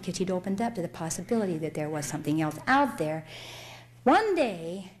life because she'd opened up to the possibility that there was something else out there. One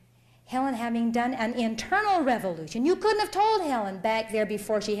day, Helen, having done an internal revolution, you couldn't have told Helen back there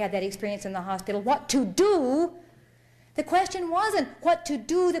before she had that experience in the hospital what to do. The question wasn't what to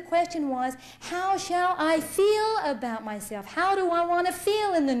do. The question was, how shall I feel about myself? How do I want to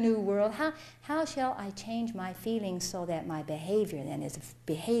feel in the new world? How shall I change my feelings so that my behavior then is a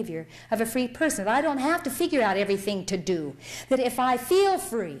behavior of a free person? That I don't have to figure out everything to do. That if I feel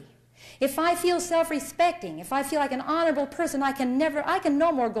free, if I feel self-respecting, if I feel like an honorable person, I can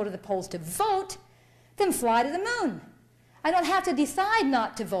no more go to the polls to vote than fly to the moon. I don't have to decide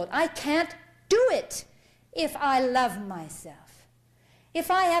not to vote. I can't do it. If I love myself, if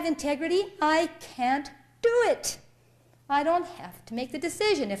I have integrity, I can't do it. I don't have to make the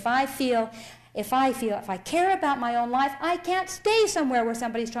decision. If I care about my own life, I can't stay somewhere where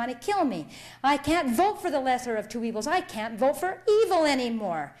somebody's trying to kill me. I can't vote for the lesser of two evils. I can't vote for evil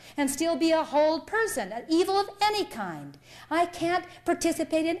anymore and still be a whole person, an evil of any kind. I can't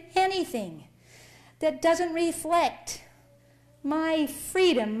participate in anything that doesn't reflect my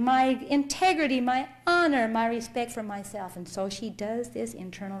freedom, my integrity, my honor, my respect for myself. And so she does this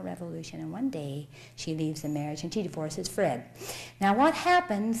internal revolution. And one day, she leaves the marriage and she divorces Fred. Now, what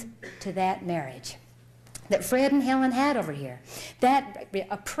happens to that marriage? that Fred and Helen had over here. That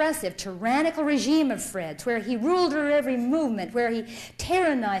oppressive, tyrannical regime of Fred's, where he ruled her every movement, where he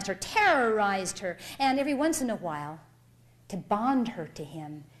tyrannized her, terrorized her, and every once in a while, to bond her to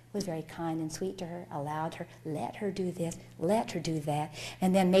him, was very kind and sweet to her, allowed her, let her do this, let her do that,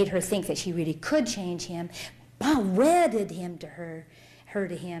 and then made her think that she really could change him, wedded him to her, her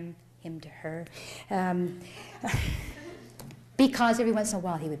to him to her. Because every once in a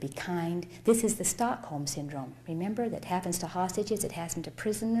while he would be kind. This is the Stockholm Syndrome. Remember, that happens to hostages, it happens to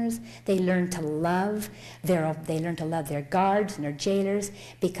prisoners. They learn to love their guards and their jailers,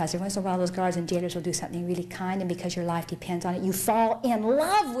 because every once in a while those guards and jailers will do something really kind, and because your life depends on it, you fall in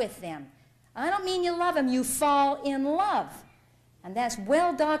love with them. I don't mean you love them, you fall in love. And that's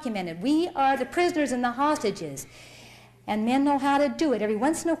well documented. We are the prisoners and the hostages. And men know how to do it. Every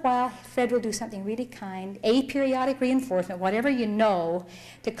once in a while, Fred will do something really kind, aperiodic reinforcement, whatever you know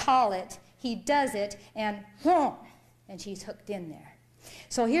to call it. He does it, and whoom, and she's hooked in there.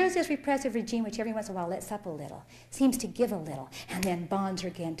 So here's this repressive regime which every once in a while lets up a little, seems to give a little, and then bonds her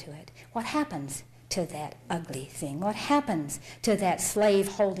again to it. What happens to that ugly thing? What happens to that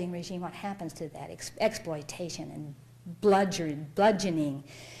slave-holding regime? What happens to that exploitation and bludgeoning?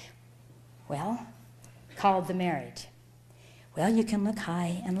 Well, called the marriage. Well, you can look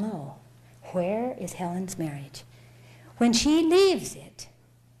high and low. Where is Helen's marriage? When she leaves it,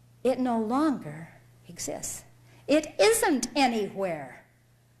 it no longer exists. It isn't anywhere.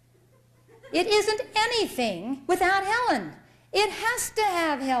 It isn't anything without Helen. It has to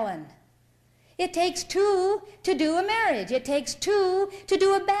have Helen. It takes two to do a marriage. It takes two to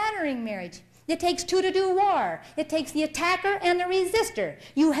do a battering marriage. It takes two to do war. It takes the attacker and the resistor.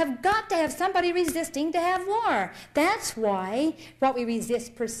 You have got to have somebody resisting to have war. That's why what we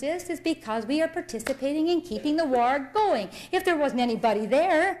resist persists, is because we are participating in keeping the war going. If there wasn't anybody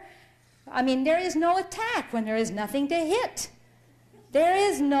there, I mean, there is no attack when there is nothing to hit. There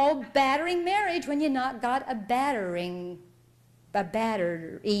is no battering marriage when you've not got a battery.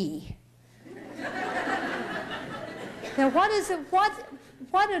 Now,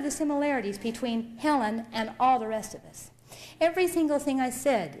 what are the similarities between Helen and all the rest of us? Every single thing I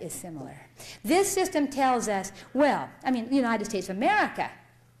said is similar. This system tells us, well, I mean, the United States of America,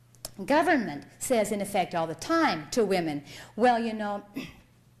 government says in effect all the time to women, well, you know,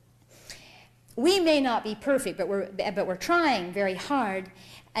 we may not be perfect, but we're trying very hard,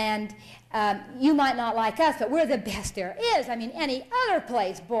 and you might not like us, but we're the best there is. I mean, any other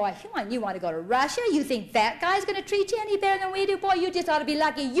place, boy, you want to go to Russia? You think that guy's going to treat you any better than we do? Boy, you just ought to be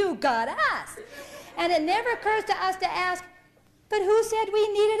lucky you got us. And it never occurs to us to ask, but who said we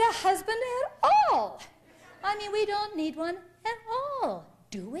needed a husband at all? I mean, we don't need one at all,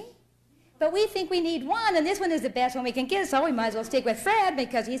 do we? But we think we need one, and this one is the best one we can get, so we might as well stick with Fred,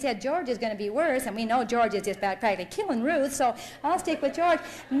 because he said George is going to be worse, and we know George is just practically killing Ruth, so I'll stick with George.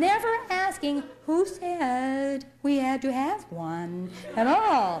 Never asking who said we had to have one at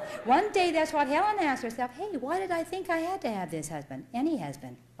all. One day, that's what Helen asked herself, hey, why did I think I had to have this husband, any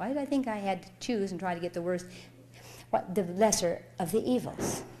husband? Why did I think I had to choose and try to get the worst, the lesser of the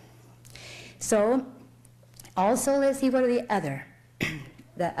evils? So, also, let's see, what are the other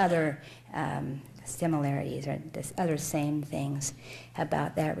similarities, or the other same things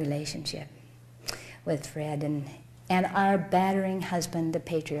about that relationship with Fred and our battering husband, the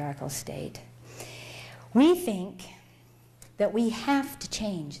patriarchal state. We think that we have to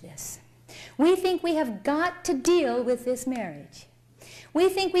change this. We think we have got to deal with this marriage. We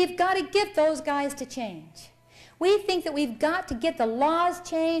think we've got to get those guys to change. We think that we've got to get the laws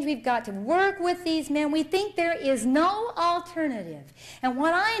changed. We've got to work with these men. We think there is no alternative. And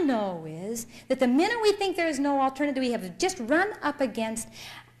what I know is that the minute we think there is no alternative, we have just run up against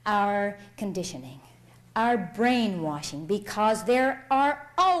our conditioning, our brainwashing, because there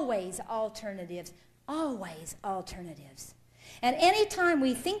are always alternatives, always alternatives. And any time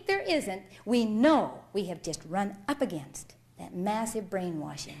we think there isn't, we know we have just run up against that massive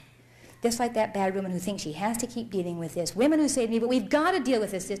brainwashing. Just like that bad woman who thinks she has to keep dealing with this. Women who say to me, but we've got to deal with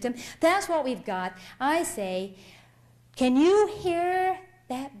this system. That's what we've got. I say, can you hear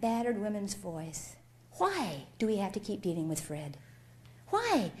that battered woman's voice? Why do we have to keep dealing with Fred?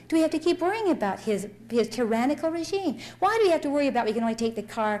 Why do we have to keep worrying about his tyrannical regime? Why do we have to worry about we can only take the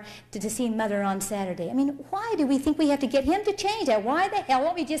car to see Mother on Saturday? I mean, why do we think we have to get him to change that? Why the hell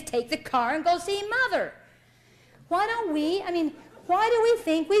won't we just take the car and go see Mother? Why don't we, why do we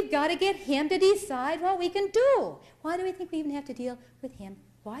think we've got to get him to decide what we can do? Why do we think we even have to deal with him?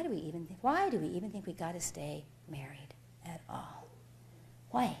 Why do we even think we've got to stay married at all?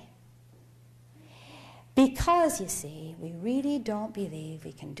 Why? Because, you see, we really don't believe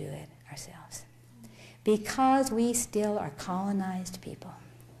we can do it ourselves. because we still are colonized people.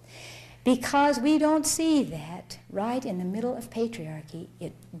 Because we don't see that right in the middle of patriarchy,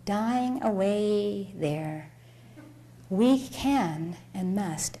 it dying away there, we can and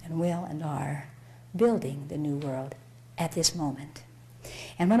must and will and are building the new world at this moment.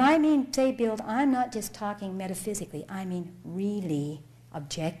 And when I mean say build, I'm not just talking metaphysically, I mean really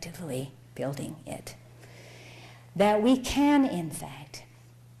objectively building it. That we can, in fact,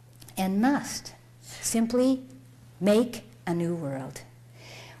 and must simply make a new world.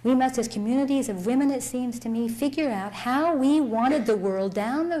 We must, as communities of women, it seems to me, figure out how we wanted the world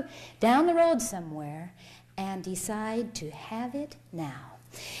down the road somewhere and decide to have it now.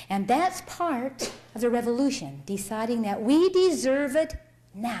 And that's part of the revolution, deciding that we deserve it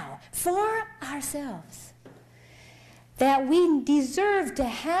now for ourselves. That we deserve to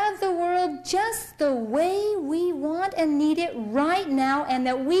have the world just the way we want and need it right now, and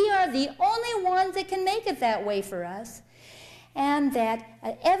that we are the only ones that can make it that way for us. And that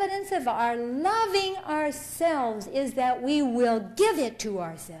evidence of our loving ourselves is that we will give it to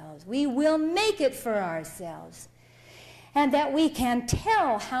ourselves. We will make it for ourselves. And that we can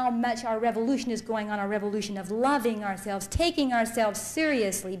tell how much our revolution is going on, our revolution of loving ourselves, taking ourselves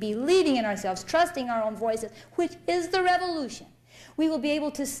seriously, believing in ourselves, trusting our own voices, which is the revolution. We will be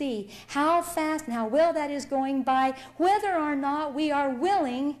able to see how fast and how well that is going by, whether or not we are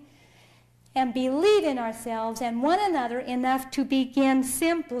willing and believe in ourselves and one another enough to begin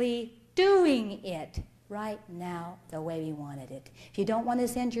simply doing it right now the way we wanted it. If you don't want to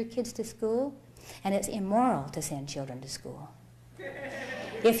send your kids to school, and it's immoral to send children to school.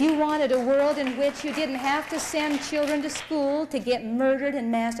 If you wanted a world in which you didn't have to send children to school to get murdered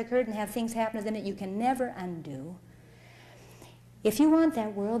and massacred and have things happen to them that you can never undo, if you want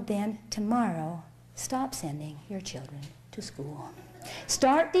that world, then tomorrow, stop sending your children to school.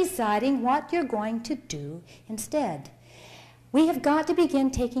 Start deciding what you're going to do instead. We have got to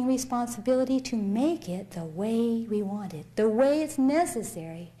begin taking responsibility to make it the way we want it, the way it's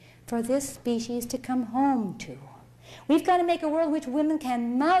necessary for this species to come home to. We've got to make a world in which women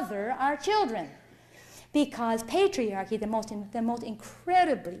can mother our children. Because patriarchy, the most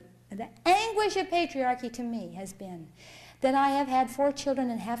incredibly, the anguish of patriarchy to me has been that I have had 4 children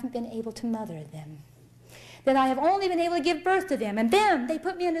and haven't been able to mother them. That I have only been able to give birth to them. And then they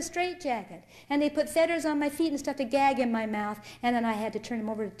put me in a straitjacket. And they put fetters on my feet and stuff to gag in my mouth. And then I had to turn them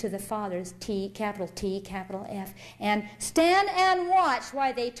over to the fathers, T, capital F, and stand and watch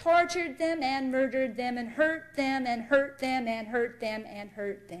while they tortured them and murdered them and hurt them and hurt them and hurt them and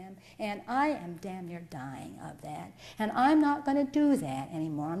hurt them. And I am damn near dying of that. And I'm not going to do that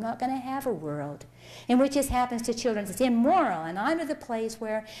anymore. I'm not going to have a world in which this happens to children. It's immoral. And I'm at the place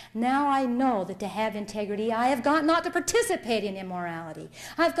where now I know that to have integrity, I have got not to participate in immorality.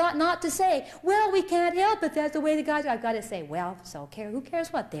 I've got not to say, well, we can't help it. That's the way the guys are. I've got to say, well, so who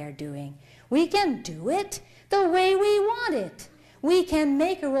cares what they're doing? We can do it the way we want it. We can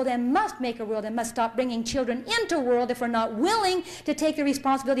make a world and must make a world and must stop bringing children into a world if we're not willing to take the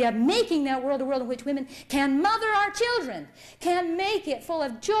responsibility of making that world a world in which women can mother our children, can make it full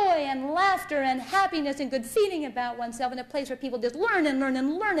of joy and laughter and happiness and good feeling about oneself, in a place where people just learn and learn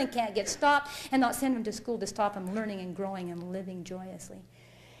and learn and can't get stopped, and not send them to school to stop them learning and growing and living joyously.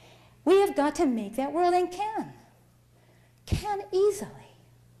 We have got to make that world, and can easily.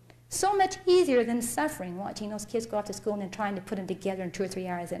 So much easier than suffering, watching those kids go off to school and then trying to put them together in 2 or 3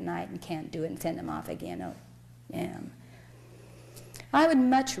 hours at night and can't do it and send them off again. Oh, damn. I would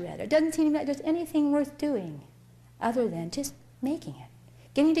much rather. It doesn't seem like there's anything worth doing other than just making it.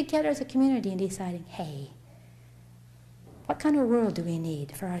 Getting together as a community and deciding, hey, what kind of world do we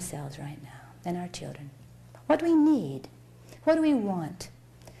need for ourselves right now and our children? What do we need? What do we want?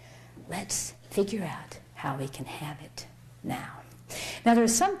 Let's figure out how we can have it now. Now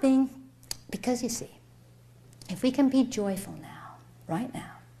there's something, because you see, if we can be joyful now, right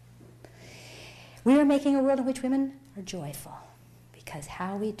now, we are making a world in which women are joyful, because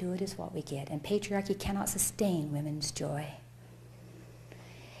how we do it is what we get, and patriarchy cannot sustain women's joy.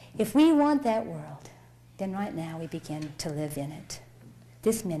 If we want that world, then right now we begin to live in it,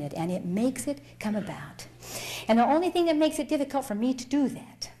 this minute, and it makes it come about. And the only thing that makes it difficult for me to do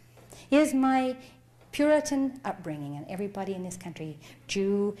that is my Puritan upbringing, and everybody in this country,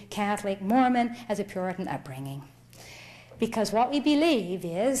 Jew, Catholic, Mormon, has a Puritan upbringing. Because what we believe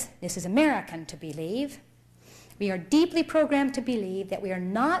is, this is American to believe, we are deeply programmed to believe that we are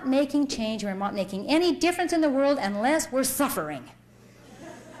not making change, we're not making any difference in the world unless we're suffering.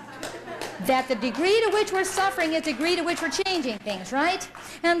 that the degree to which we're suffering is the degree to which we're changing things, right?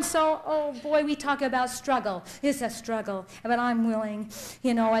 And so, oh boy, we talk about struggle. It's a struggle, but I'm willing,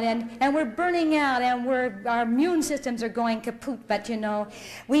 you know, and we're burning out, and our immune systems are going kaput, but you know,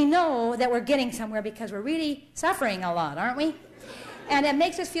 we know that we're getting somewhere because we're really suffering a lot, aren't we? And it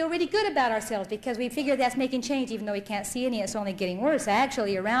makes us feel really good about ourselves because we figure that's making change, even though we can't see any. It's only getting worse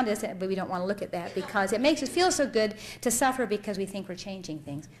actually around us, but we don't want to look at that because it makes us feel so good to suffer because we think we're changing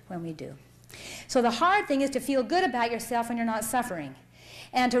things when we do. So the hard thing is to feel good about yourself when you're not suffering,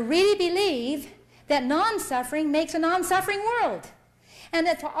 and to really believe that non-suffering makes a non-suffering world, and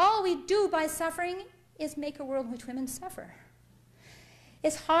that all we do by suffering is make a world in which women suffer.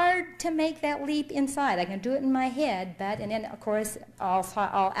 It's hard to make that leap inside. I can do it in my head, and then, of course, all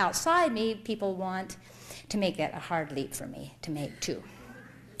outside me, people want to make that a hard leap for me to make, too.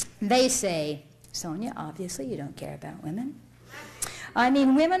 They say, Sonia, obviously you don't care about women. I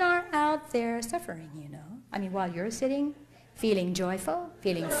mean, women are out there suffering, you know. I mean, while you're sitting, feeling joyful,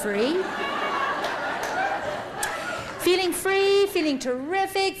 feeling free, feeling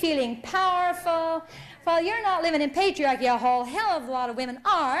terrific, feeling powerful. Well, you're not living in patriarchy. A whole hell of a lot of women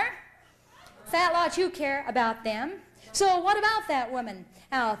are. Fat lot you care about them. So what about that woman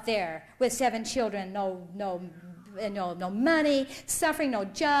out there with 7 children, no money, suffering, no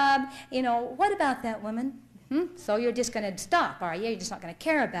job? You know, what about that woman? So you're just going to stop, are you? You're just not going to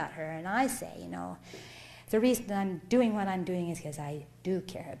care about her. And I say, you know, the reason that I'm doing what I'm doing is because I do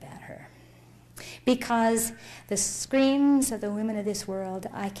care about her. Because the screams of the women of this world,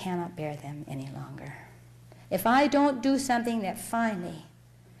 I cannot bear them any longer. If I don't do something that finally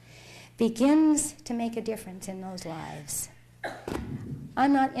begins to make a difference in those lives,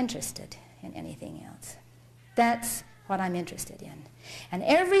 I'm not interested in anything else. That's what I'm interested in. And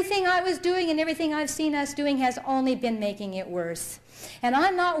everything I was doing and everything I've seen us doing has only been making it worse. And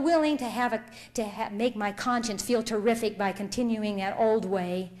I'm not willing to make my conscience feel terrific by continuing that old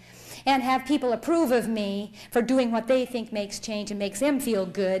way and have people approve of me for doing what they think makes change and makes them feel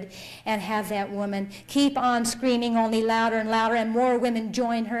good, and have that woman keep on screaming only louder and louder, and more women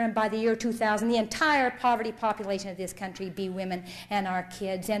join her, and by the year 2000 the entire poverty population of this country be women and our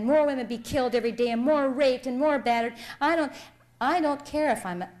kids, and more women be killed every day, and more raped and more battered. I don't care if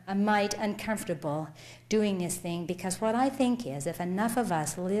I'm a mite uncomfortable doing this thing, because what I think is, if enough of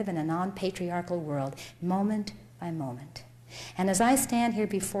us live in a non-patriarchal world, moment by moment, and as I stand here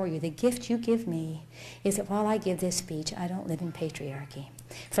before you, the gift you give me is that while I give this speech, I don't live in patriarchy.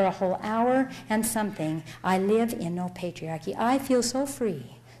 For a whole hour and something, I live in no patriarchy. I feel so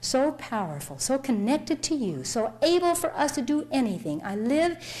free, so powerful, so connected to you, so able for us to do anything. I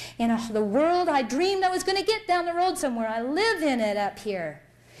live in the world I dreamed I was going to get down the road somewhere. I live in it up here.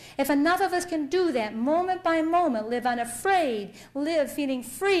 If enough of us can do that moment by moment, live unafraid, live feeling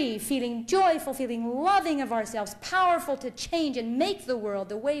free, feeling joyful, feeling loving of ourselves, powerful to change and make the world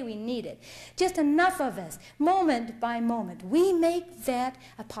the way we need it, just enough of us, moment by moment, we make that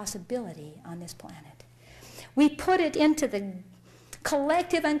a possibility on this planet. We put it into the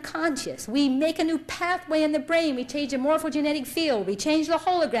collective unconscious. We make a new pathway in the brain. We change the morphogenetic field. We change the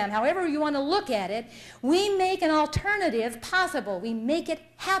hologram. However you want to look at it, we make an alternative possible. We make it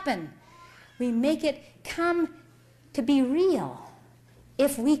happen. We make it come to be real.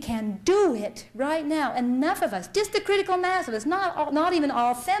 If we can do it right now, enough of us, just the critical mass of us, not even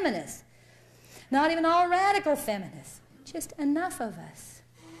all feminists, not even all radical feminists, just enough of us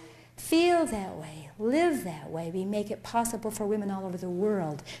feel that way, live that way, we make it possible for women all over the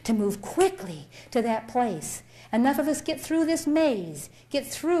world to move quickly to that place. Enough of us get through this maze, get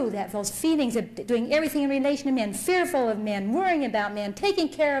through those feelings of doing everything in relation to men, fearful of men, worrying about men, taking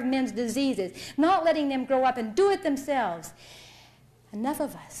care of men's diseases, not letting them grow up and do it themselves. Enough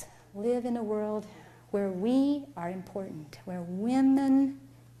of us live in a world where we are important, where women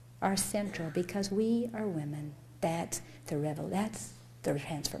are central because we are women. That's the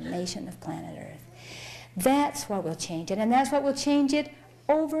transformation of planet Earth. That's what will change it, and that's what will change it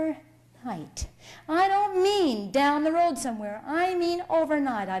overnight. I don't mean down the road somewhere. I mean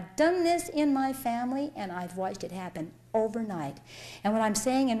overnight. I've done this in my family, and I've watched it happen overnight. And what I'm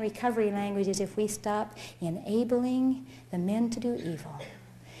saying in recovery language is, if we stop enabling the men to do evil,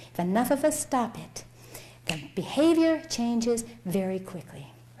 if enough of us stop it, the behavior changes very quickly.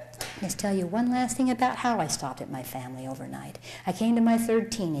 Let's tell you one last thing about how I stopped it in my family overnight. I came to my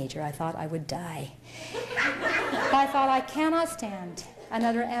 3rd teenager. I thought I would die. I thought, I cannot stand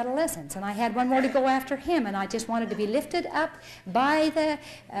another adolescence. And I had one more to go after him, and I just wanted to be lifted up by the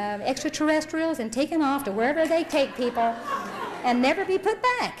extraterrestrials and taken off to wherever they take people and never be put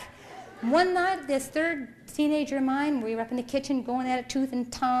back. One night, this 3rd teenager of mine. We were up in the kitchen going at it tooth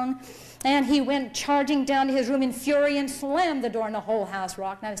and tongue. And he went charging down to his room in fury and slammed the door, and the whole house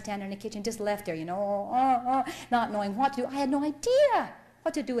rocked. And I was standing in the kitchen, just left there, you know, not knowing what to do. I had no idea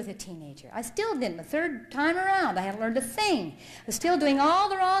what to do with a teenager. I still didn't. The third time around, I hadn't learned a thing. I was still doing all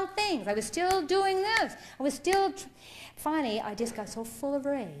the wrong things. I was still doing this. I was still... Finally, I just got so full of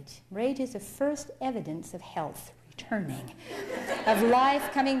rage. Rage is the first evidence of health returning, of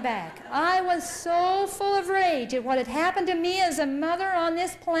life coming back. I was so full of rage at what had happened to me as a mother on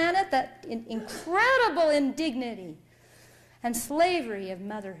this planet, that incredible indignity and slavery of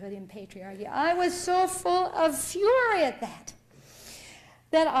motherhood in patriarchy. I was so full of fury at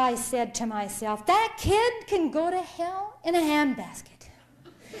that I said to myself, that kid can go to hell in a handbasket.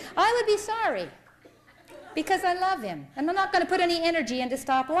 I would be sorry, because I love him, and I'm not going to put any energy into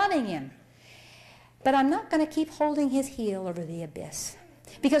stop loving him. But I'm not going to keep holding his heel over the abyss.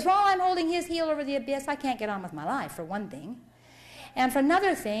 Because while I'm holding his heel over the abyss, I can't get on with my life, for one thing. And for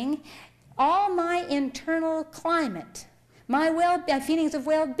another thing, all my internal climate, my feelings of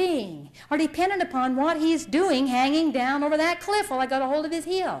well-being, are dependent upon what he's doing hanging down over that cliff while I got a hold of his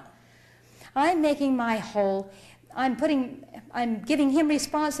heel. I'm making I'm giving him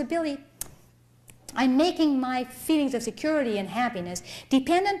responsibility. I'm making my feelings of security and happiness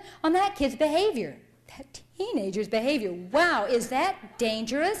dependent on that kid's behavior, that teenager's behavior. Wow, is that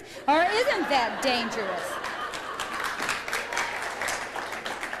dangerous or isn't that dangerous?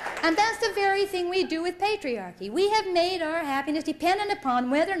 And that's the very thing we do with patriarchy. We have made our happiness dependent upon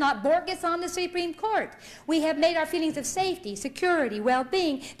whether or not Bork gets on the Supreme Court. We have made our feelings of safety, security,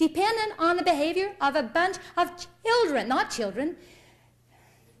 well-being dependent on the behavior of a bunch of children, not children.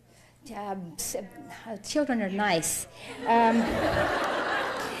 Children are nice.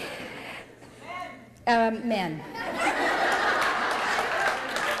 Men.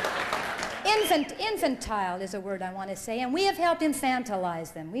 Infantile is a word I want to say, and we have helped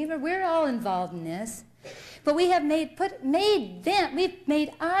infantilize them. We're all involved in this. But we have we've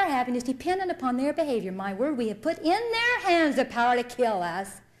made our happiness dependent upon their behavior. My word, we have put in their hands the power to kill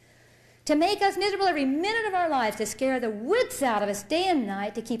us, to make us miserable every minute of our lives, to scare the wits out of us day and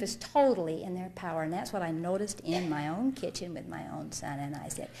night, to keep us totally in their power. And that's what I noticed in my own kitchen with my own son. And I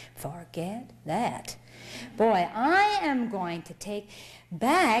said, forget that. Boy, I am going to take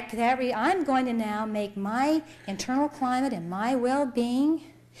back that. I'm going to now make my internal climate and my well-being,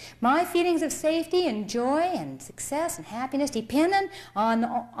 my feelings of safety and joy and success and happiness dependent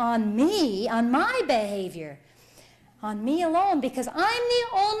on me, on my behavior. On me alone, because I'm the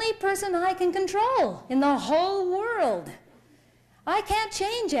only person I can control in the whole world. I can't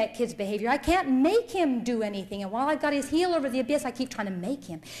change that kid's behavior. I can't make him do anything. And while I've got his heel over the abyss, I keep trying to make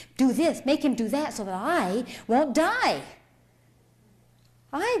him do this, make him do that, so that I won't die.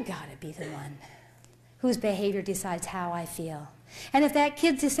 I've got to be the one whose behavior decides how I feel. And if that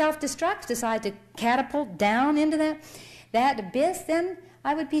kid self-destructs, decides to catapult down into that abyss, then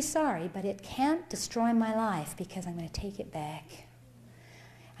I would be sorry, but it can't destroy my life, because I'm going to take it back.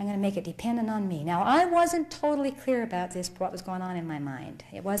 I'm going to make it dependent on me. Now, I wasn't totally clear about this, what was going on in my mind.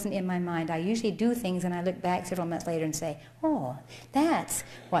 It wasn't in my mind. I usually do things and I look back several months later and say, oh, that's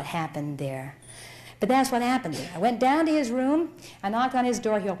what happened there. But that's what happened there. I went down to his room. I knocked on his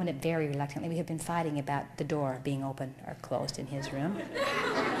door. He opened it very reluctantly. We had been fighting about the door being open or closed in his room.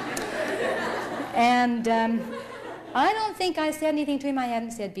 And I don't think I said anything to him I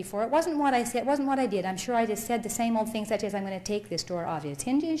hadn't said before. It wasn't what I said, it wasn't what I did. I'm sure I just said the same old things, such as, I'm going to take this door off its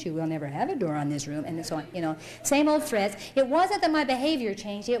hinges, you will never have a door on this room, and so on, you know, same old threats. It wasn't that my behavior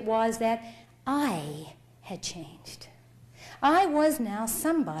changed, it was that I had changed. I was now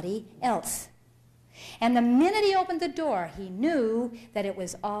somebody else. And the minute he opened the door, he knew that it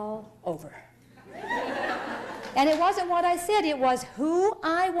was all over. And it wasn't what I said, it was who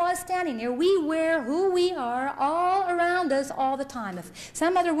I was standing there. We wear who we are all around us all the time. If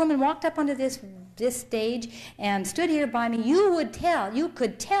some other woman walked up onto this stage and stood here by me, you could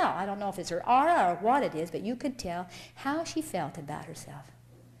tell, I don't know if it's her aura or what it is, but you could tell how she felt about herself.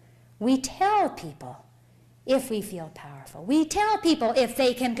 We tell people if we feel powerful. We tell people if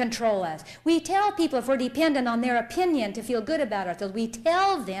they can control us. We tell people if we're dependent on their opinion to feel good about ourselves. We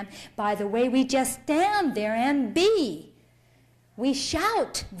tell them by the way we just stand there and be. We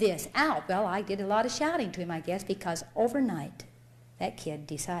shout this out. Well, I did a lot of shouting to him, I guess, because overnight that kid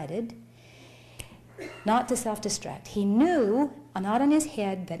decided not to self-destruct. He knew, not on his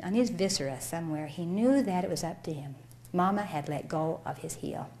head, but on his viscera somewhere, he knew that it was up to him. Mama had let go of his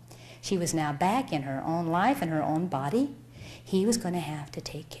heel. She was now back in her own life and her own body. He was going to have to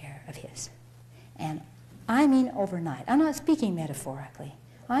take care of his. And I mean overnight. I'm not speaking metaphorically.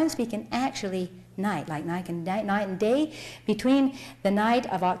 I'm speaking actually night, like night and day. Between the night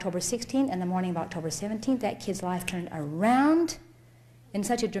of October 16th and the morning of October 17th, that kid's life turned around in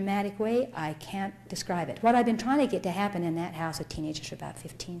such a dramatic way, I can't describe it. What I've been trying to get to happen in that house of teenagers for about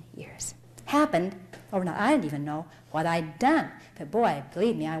 15 years. Happened overnight. I didn't even know what I'd done. But boy,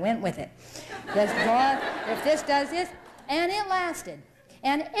 believe me, I went with it. If this does this, and it lasted.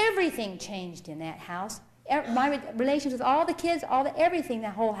 And everything changed in that house. My relations with all the kids, everything,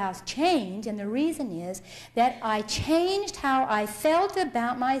 that whole house changed. And the reason is that I changed how I felt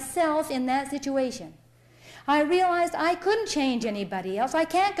about myself in that situation. I realized I couldn't change anybody else. I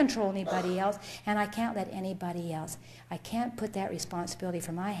can't control anybody else, and I can't let anybody else. I can't put that responsibility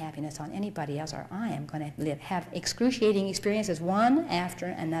for my happiness on anybody else, or I am going to have excruciating experiences one after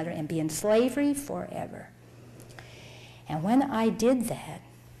another and be in slavery forever. And when I did that,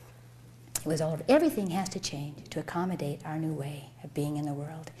 it was all over. Everything has to change to accommodate our new way of being in the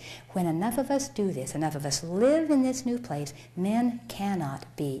world. When enough of us do this, enough of us live in this new place, men cannot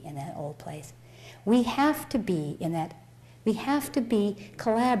be in that old place. We have to be in that, we have to be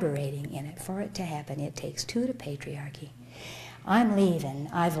collaborating in it for it to happen. It takes two to patriarchy. I'm leaving,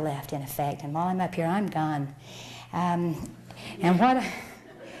 I've left in effect, and while I'm up here, I'm gone. And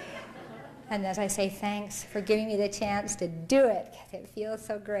as I say, thanks for giving me the chance to do it. It feels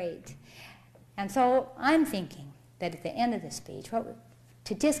so great. And so I'm thinking that at the end of the speech,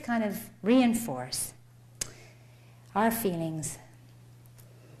 to just kind of reinforce our feelings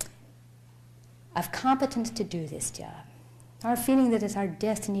of competence to do this job, our feeling that it's our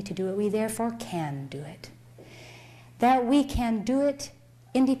destiny to do it, we therefore can do it, that we can do it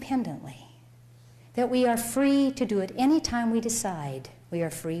independently, that we are free to do it anytime we decide we are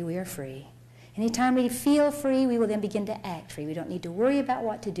free, we are free. Anytime we feel free, we will then begin to act free. We don't need to worry about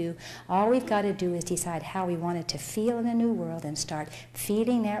what to do. All we've got to do is decide how we want it to feel in a new world and start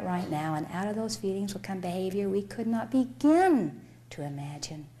feeling that right now, and out of those feelings will come behavior we could not begin to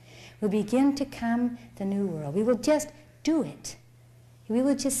imagine. Will begin to come the new world. We will just do it. We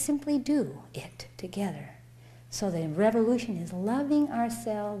will just simply do it together. So the revolution is loving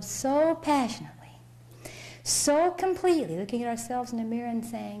ourselves so passionately, so completely, looking at ourselves in the mirror and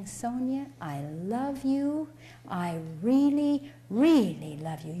saying, Sonia, I love you. I really, really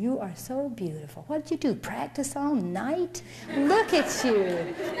love you. You are so beautiful. What did you do? Practice all night? Look at you.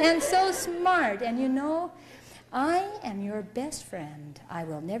 And so smart. And you know, I am your best friend. I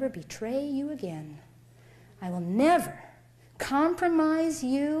will never betray you again. I will never compromise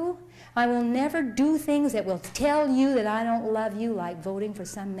you. I will never do things that will tell you that I don't love you, like voting for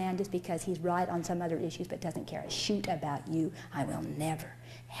some man just because he's right on some other issues but doesn't care a shoot about you. I will never,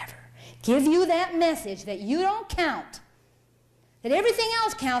 ever give you that message that you don't count, that everything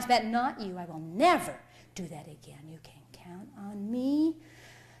else counts but not you. I will never do that again. You can count on me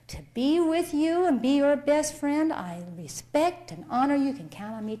to be with you and be your best friend. I respect and honor you. You can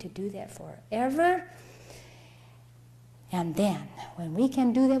count on me to do that forever. And then, when we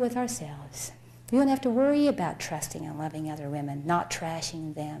can do that with ourselves, we don't have to worry about trusting and loving other women, not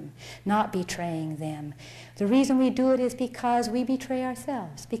trashing them, not betraying them. The reason we do it is because we betray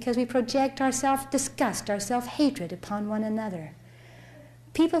ourselves, because we project our self-disgust, our self-hatred upon one another.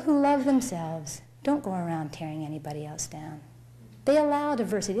 People who love themselves don't go around tearing anybody else down. They allow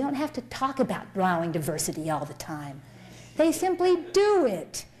diversity. They don't have to talk about allowing diversity all the time. They simply do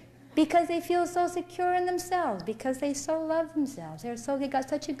it because they feel so secure in themselves, because they so love themselves. They got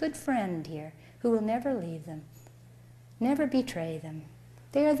such a good friend here who will never leave them, never betray them.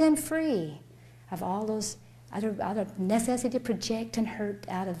 They are then free of all those other necessity to project and hurt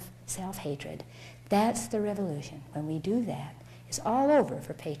out of self-hatred. That's the revolution. When we do that, it's all over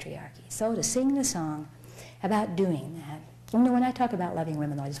for patriarchy. So to sing the song about doing that, you know, when I talk about loving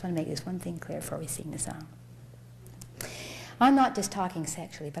women, I just want to make this one thing clear before we sing the song. I'm not just talking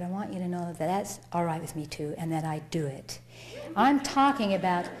sexually, but I want you to know that that's all right with me too, and that I do it. I'm talking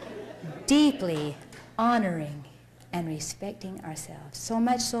about deeply honoring and respecting ourselves, so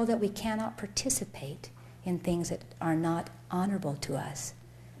much so that we cannot participate in things that are not honorable to us,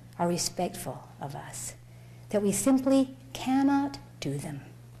 are respectful of us, that we simply cannot do them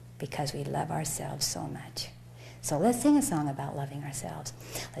because we love ourselves so much. So let's sing a song about loving ourselves.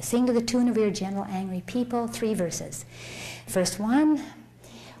 Let's sing to the tune of "We Are Gentle, Angry People," 3 verses. First one,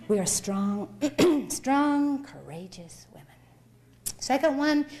 we are strong, strong, courageous women. Second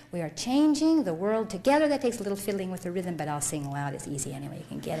one, we are changing the world together. That takes a little fiddling with the rhythm, but I'll sing loud. It's easy anyway, you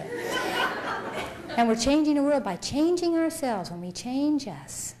can get it. And we're changing the world by changing ourselves. When we change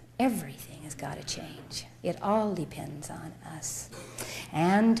us, everything has got to change. It all depends on us.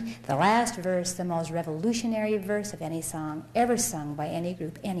 And the last verse, the most revolutionary verse of any song ever sung by any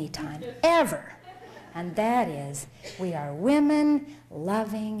group, anytime, ever. And that is, we are women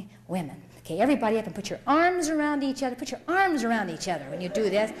loving women. Okay, everybody up and put your arms around each other. Put your arms around each other when you do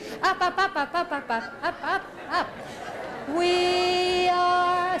this. Up, up, up, up, up, up, up, up, up, up. We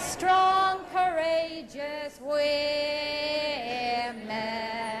are strong, courageous women,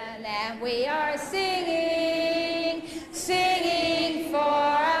 and we are singing, singing for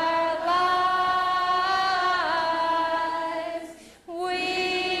our lives.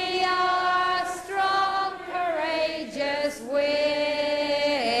 We are strong, courageous women,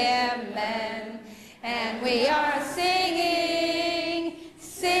 and we are singing,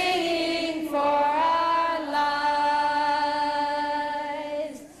 singing for our lives.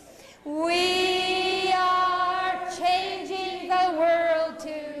 We are changing the world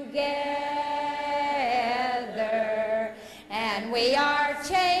together, and we are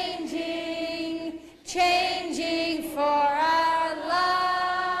changing, changing for our lives.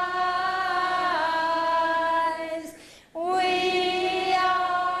 We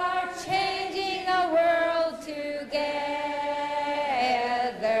are changing the world together,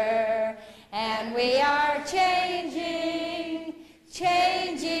 and we are changing,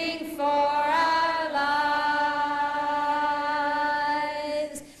 changing for our lives.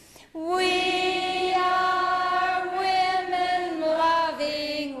 We are women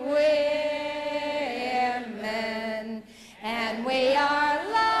loving women, and we are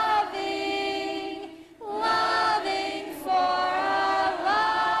loving, loving for our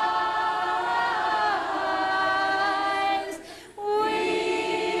lives.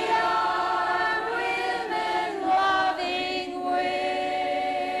 We are women loving women,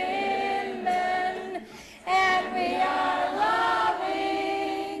 and we are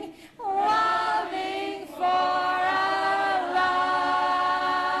loving, loving for our lives.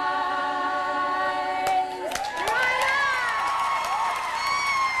 Right on!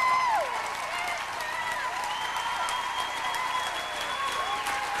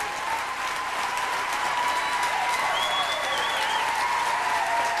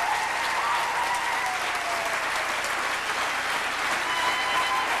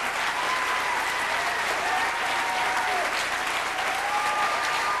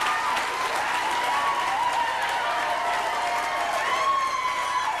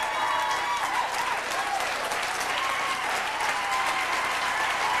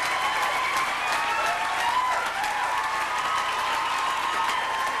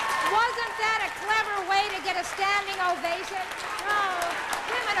 Wasn't that a clever way to get a standing ovation? Oh,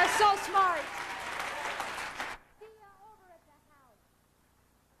 women are so smart.